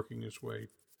 just working its way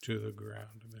to the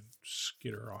ground, and then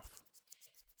skitter off.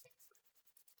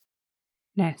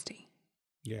 Nasty.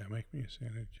 Yeah, make me a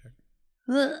sanity check.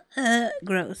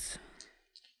 Gross.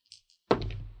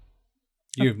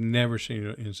 You've never seen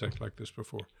an insect like this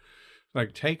before.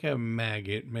 Like, take a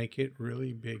maggot, make it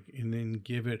really big, and then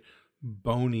give it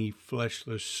bony,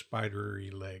 fleshless, spidery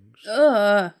legs.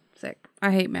 Sick.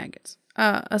 I hate maggots.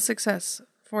 A success.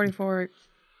 44.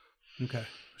 Okay.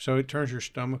 So it turns your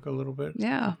stomach a little bit.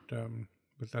 Yeah.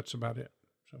 But that's about it.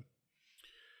 So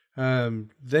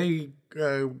they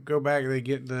go back, they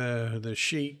get the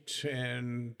sheet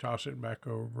and toss it back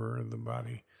over the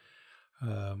body.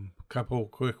 Couple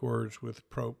quick words with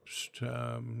Probst,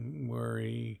 where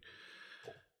he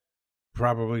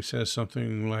probably says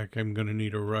something like, I'm going to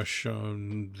need a rush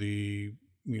on the,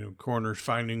 coroner's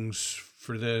findings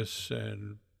for this.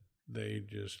 And they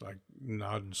just like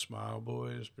nod and smile,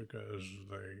 boys, because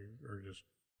they are just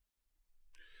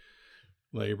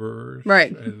laborers.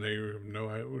 Right. And they have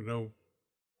no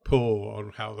pull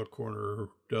on how the coroner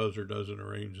does or doesn't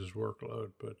arrange his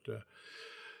workload, but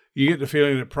you get the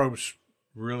feeling that Probst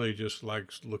really just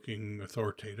likes looking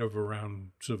authoritative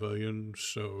around civilians,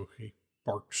 so he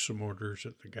barks some orders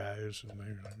at the guys, and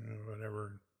they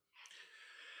whatever,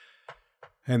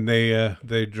 and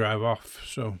they drive off.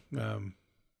 So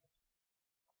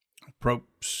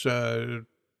Probst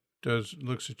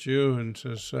looks at you and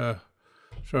says, "So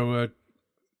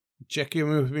check in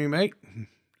with me, mate.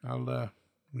 I'll."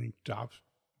 He stops,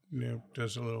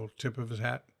 does a little tip of his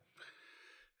hat,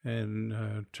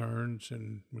 and turns,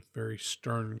 and with very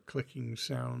stern clicking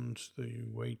sounds, the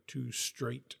way too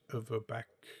straight of a back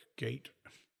gate.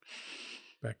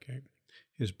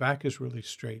 His back is really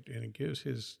straight, and it gives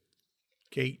his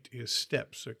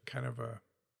steps a kind of a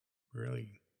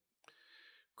really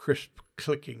crisp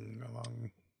clicking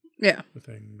along the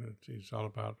thing. He's all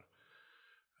about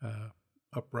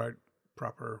upright,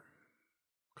 proper,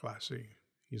 classy.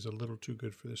 He's a little too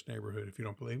good for this neighborhood. If you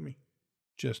don't believe me,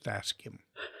 just ask him.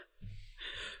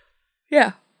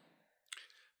 Yeah.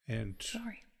 And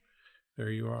there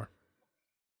you are.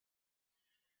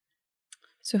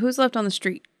 So who's left on the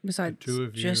street besides the two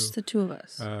of you, just the two of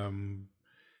us?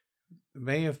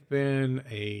 May have been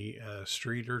a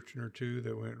street urchin or two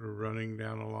that went running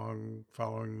down along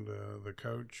following the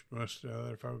coach. Most of the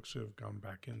other folks have gone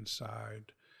back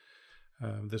inside.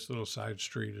 This little side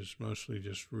street is mostly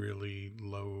just really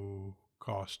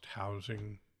low-cost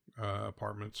housing,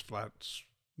 apartments, flats,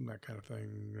 that kind of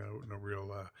thing. No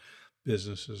real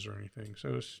businesses or anything.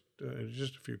 So it's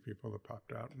just a few people that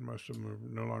popped out, and most of them are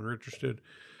no longer interested.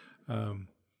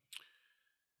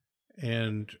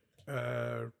 And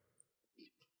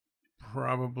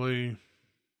probably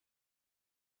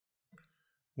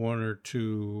one or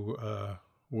two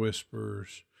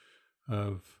whispers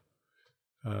of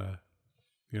a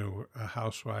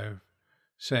housewife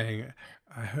saying,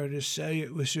 "I heard her say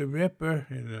it was a ripper,"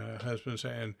 and a husband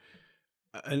saying,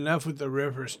 "Enough with the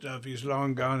ripper stuff. He's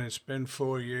long gone. It's been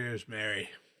 4 years, Mary."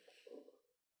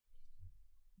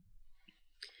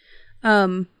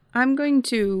 I'm going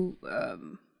to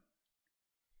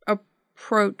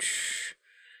approach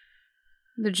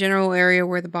the general area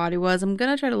where the body was. I'm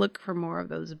going to try to look for more of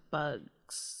those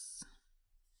bugs.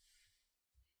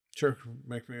 Sure.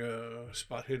 Make me a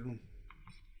spot hidden.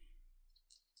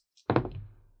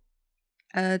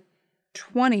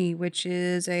 20, which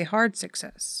is a hard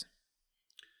success.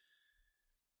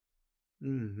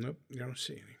 Nope, you don't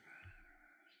see any.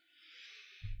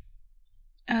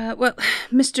 Well,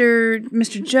 Mr.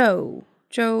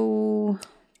 Joe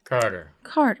Carter.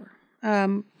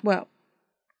 Well,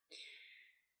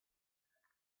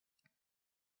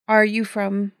 are you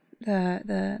from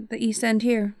the East End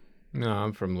here? No,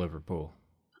 I'm from Liverpool.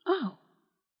 Oh,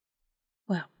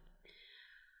 well,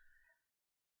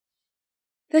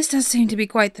 this does seem to be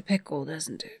quite the pickle,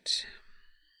 doesn't it?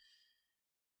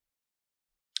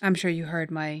 I'm sure you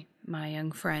heard my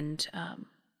young friend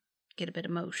get a bit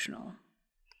emotional.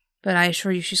 But I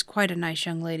assure you she's quite a nice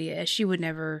young lady. She would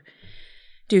never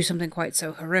do something quite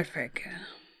so horrific.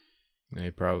 They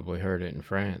probably heard it in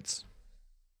France.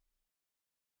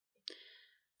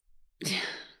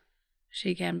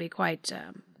 She can be quite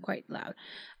loud.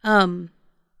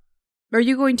 Are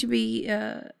you going to be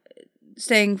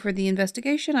staying for the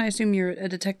investigation? I assume you're a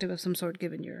detective of some sort,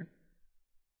 given your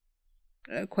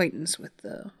acquaintance with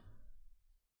the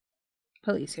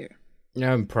police here.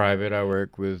 I'm private. I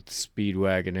work with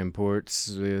Speedwagon Imports.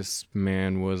 This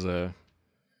man was a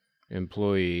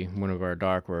employee, one of our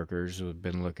dock workers, who have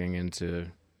been looking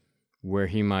into where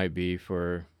he might be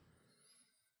for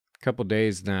a couple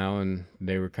days now, and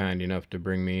they were kind enough to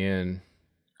bring me in.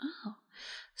 Oh,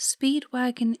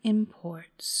 Speedwagon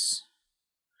Imports.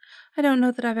 I don't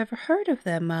know that I've ever heard of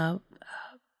them.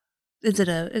 Is it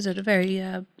a very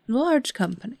large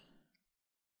company?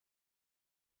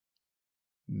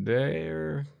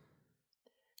 They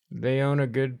own a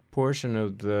good portion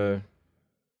of the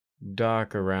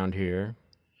dock around here.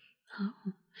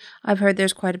 Oh, I've heard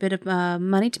there's quite a bit of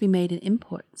money to be made in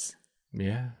imports.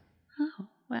 Yeah. Oh,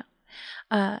 well.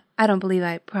 I don't believe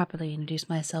I properly introduced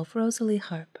myself. Rosalie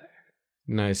Harper.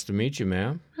 Nice to meet you,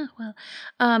 ma'am. Oh, well,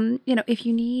 if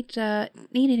you need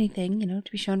anything,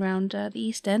 to be shown around the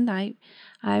East End,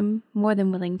 I'm more than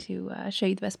willing to show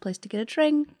you the best place to get a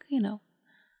drink,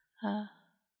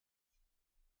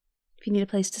 if you need a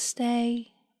place to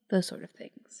stay, those sort of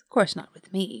things. Of course, not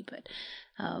with me, but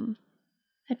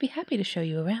I'd be happy to show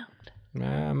you around.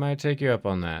 I might take you up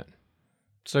on that.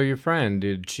 So your friend,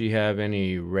 did she have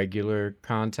any regular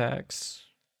contacts?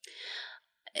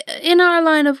 In our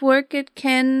line of work, it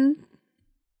can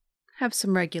have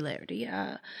some regularity.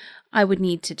 I would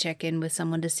need to check in with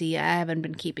someone to see. I haven't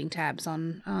been keeping tabs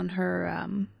on her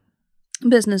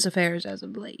business affairs as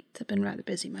of late. I've been rather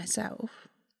busy myself.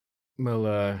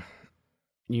 Well,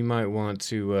 you might want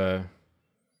to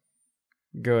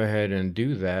go ahead and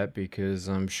do that, because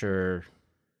I'm sure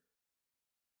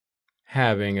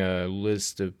having a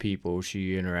list of people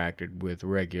she interacted with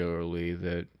regularly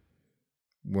that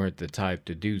weren't the type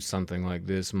to do something like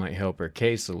this might help her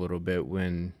case a little bit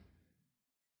when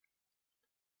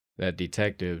that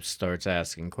detective starts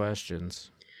asking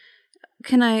questions.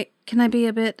 Can I be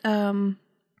a bit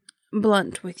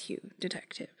blunt with you,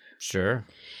 detective? Sure.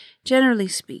 Generally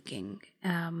speaking,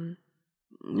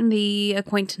 the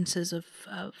acquaintances of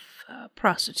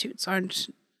prostitutes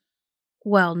aren't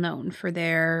well known for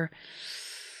their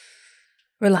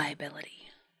reliability.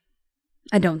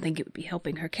 I don't think it would be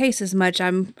helping her case as much.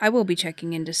 I will be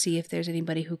checking in to see if there's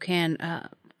anybody who can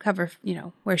cover,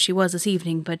 where she was this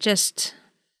evening, but just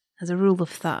as a rule of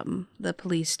thumb, the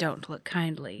police don't look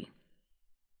kindly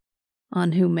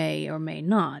on who may or may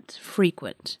not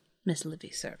frequent Miss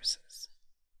Livy's services.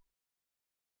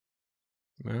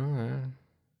 Well,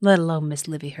 Let alone Miss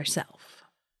Livy herself.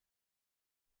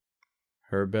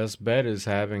 her best bet is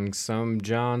having some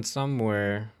John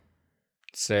somewhere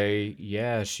say,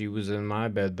 yeah, she was in my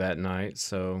bed that night,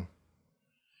 so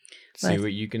see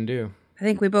what you can do. I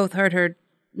think we both heard her,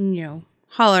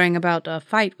 hollering about a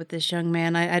fight with this young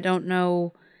man. I don't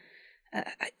know.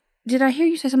 Did I hear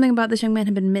you say something about this young man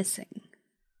had been missing?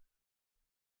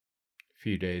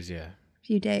 Few days, yeah.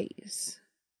 Few days.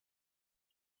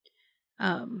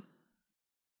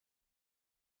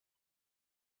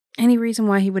 Any reason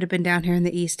why he would have been down here in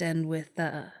the East End with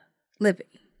Livy?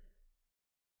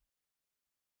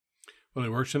 Well, he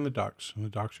works in the docks, and the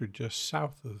docks are just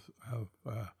south of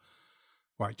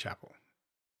Whitechapel.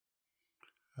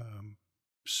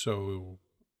 So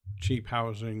cheap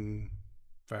housing,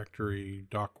 factory,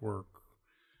 dock work.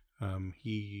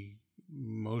 He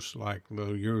most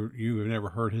likely, you have never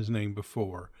heard his name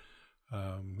before.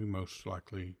 He most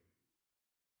likely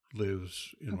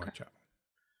lives in Whitechapel.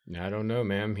 I don't know,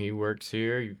 ma'am. He works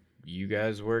here. You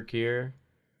guys work here.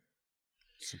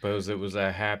 Suppose it was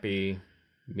a happy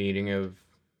meeting of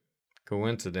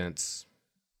coincidence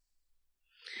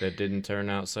that didn't turn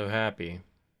out so happy.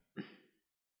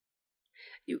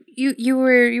 You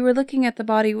were looking at the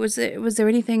body. Was there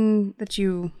anything that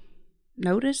you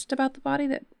noticed about the body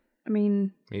that,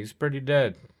 He's pretty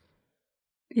dead.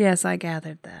 Yes, I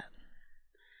gathered that.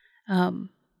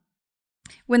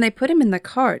 When they put him in the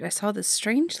cart, I saw this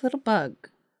strange little bug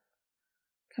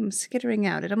come skittering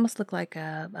out. It almost looked like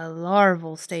a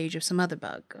larval stage of some other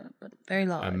bug, but very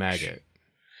large. A maggot.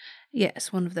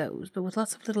 Yes, one of those, but with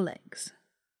lots of little legs.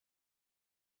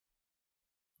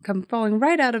 Come falling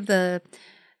right out of the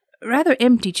rather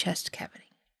empty chest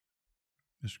cavity.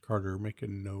 Mr. Carter, make a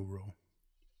no roll.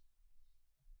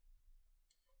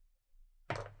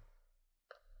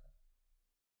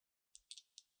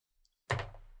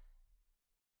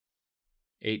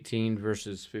 $18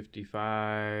 versus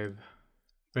 $55.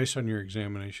 Based on your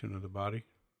examination of the body,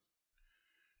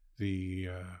 the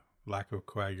lack of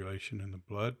coagulation in the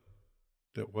blood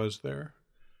that was there,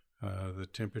 the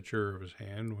temperature of his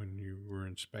hand when you were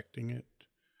inspecting it,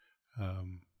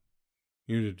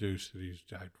 you deduce that he's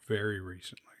died very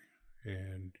recently.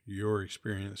 And your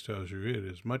experience tells you it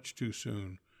is much too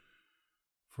soon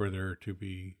for there to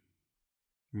be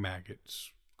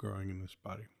maggots growing in this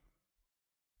body.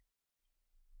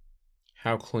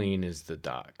 How clean is the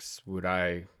docks? Would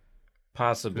I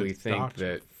possibly think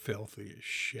that filthy as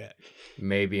shit?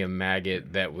 Maybe a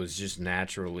maggot that was just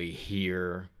naturally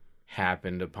here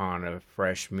happened upon a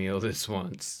fresh meal this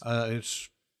once? You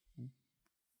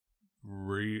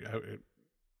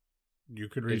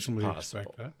could reasonably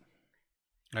expect that.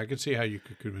 I could see how you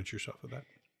could convince yourself of that.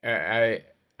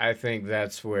 I think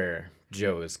that's where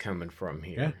Joe is coming from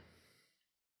here. Yeah.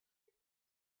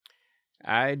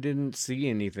 I didn't see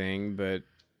anything, but...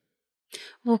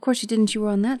 Well, of course you didn't. You were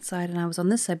on that side and I was on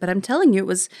this side. But I'm telling you, it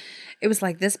was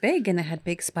like this big and it had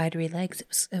big spidery legs.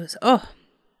 It was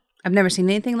I've never seen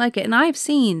anything like it. And I've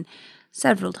seen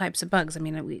several types of bugs.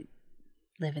 We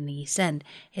live in the East End.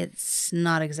 It's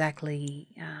not exactly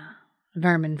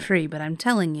vermin free, but I'm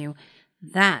telling you,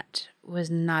 that was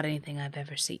not anything I've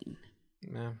ever seen.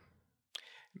 No.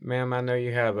 Ma'am, I know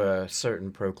you have a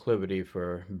certain proclivity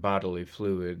for bodily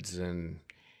fluids and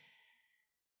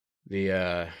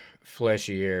the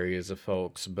fleshy areas of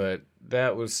folks, but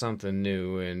that was something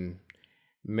new, and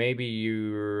maybe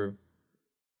you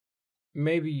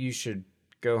should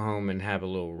go home and have a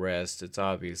little rest. It's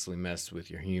obviously messed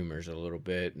with your humors a little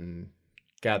bit and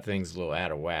got things a little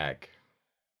out of whack.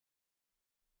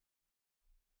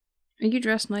 Are you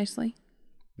dressed nicely?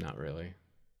 Not really.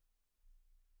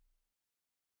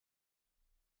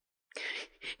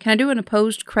 Can I do an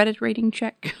opposed credit rating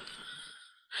check?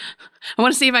 I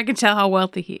want to see if I can tell how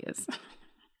wealthy he is.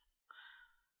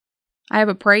 I have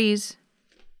appraise.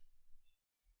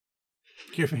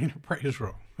 Give me an appraise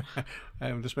roll.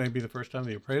 This may be the first time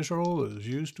the appraise roll is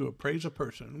used to appraise a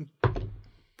person.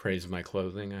 Praise my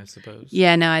clothing, I suppose.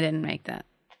 Yeah, no, I didn't make that.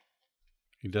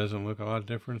 He doesn't look a lot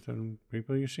different than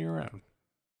people you see around.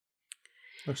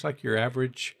 Looks like your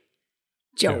average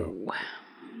Joe.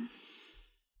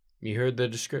 You heard the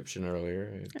description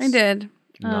earlier. I did.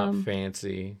 Not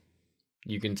fancy.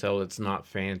 You can tell it's not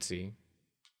fancy.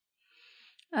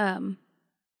 Yeah,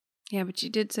 but you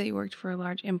did say you worked for a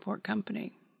large import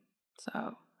company.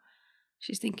 So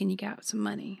she's thinking you got some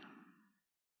money.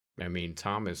 I mean,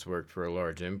 Thomas worked for a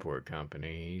large import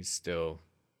company. He's still...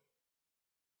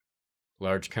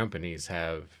 Large companies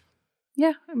have...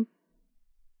 Yeah.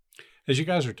 As you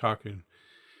guys are talking,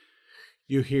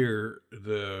 you hear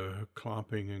the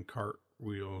clomping and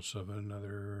cartwheels of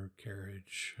another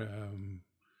carriage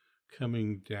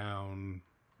coming down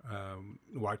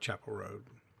Whitechapel Road.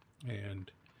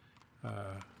 And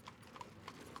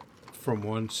from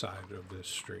one side of this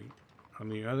street, on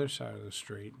the other side of the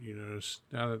street, you notice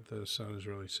now that the sun is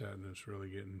really set and it's really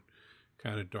getting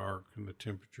kind of dark and the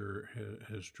temperature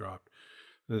has dropped,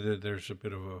 there's a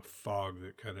bit of a fog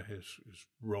that kind of is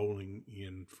rolling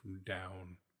in from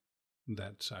down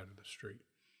that side of the street.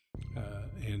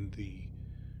 And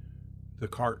the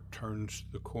cart turns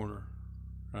the corner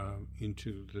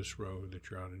into this road that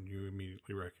you're on, and you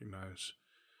immediately recognize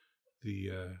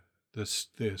this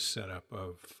setup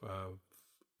of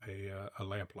a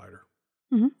lamplighter.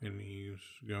 Mm-hmm. And he's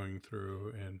going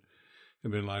through and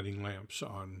have been lighting lamps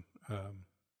on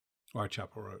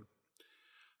Whitechapel Road.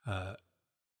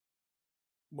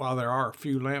 While there are a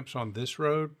few lamps on this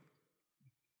road,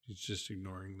 he's just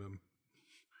ignoring them,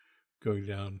 going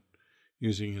down,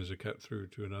 using as a cut through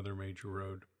to another major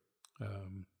road.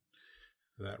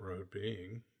 That road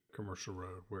being commercial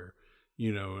road, where,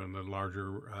 in the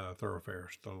larger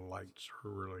thoroughfares, the lights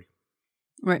are really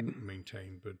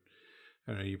maintained. But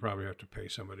I know you probably have to pay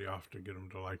somebody off to get them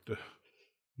to light the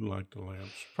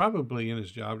lamps. Probably in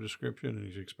his job description, and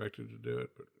he's expected to do it.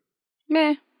 But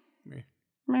Meh. Meh.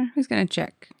 Who's going to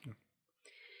check?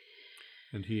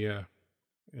 And he,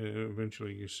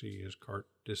 eventually you see his cart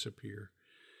disappear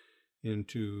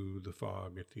into the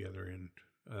fog at the other end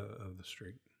of the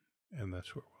street. And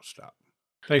that's where we'll stop.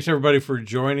 Thanks, everybody, for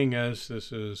joining us.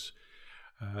 This is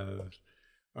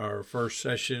our first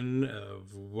session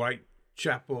of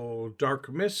Whitechapel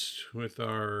Dark Mist with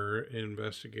our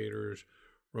investigators,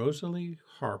 Rosalie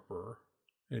Harper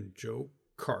and Joe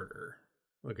Carter.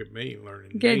 Look at me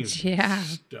learning names and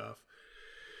stuff.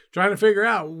 Trying to figure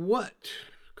out what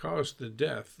caused the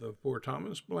death of poor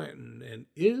Thomas Blanton, and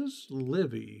is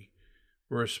Livy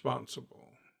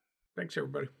responsible? Thanks,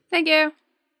 everybody. Thank you.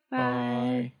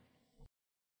 Bye.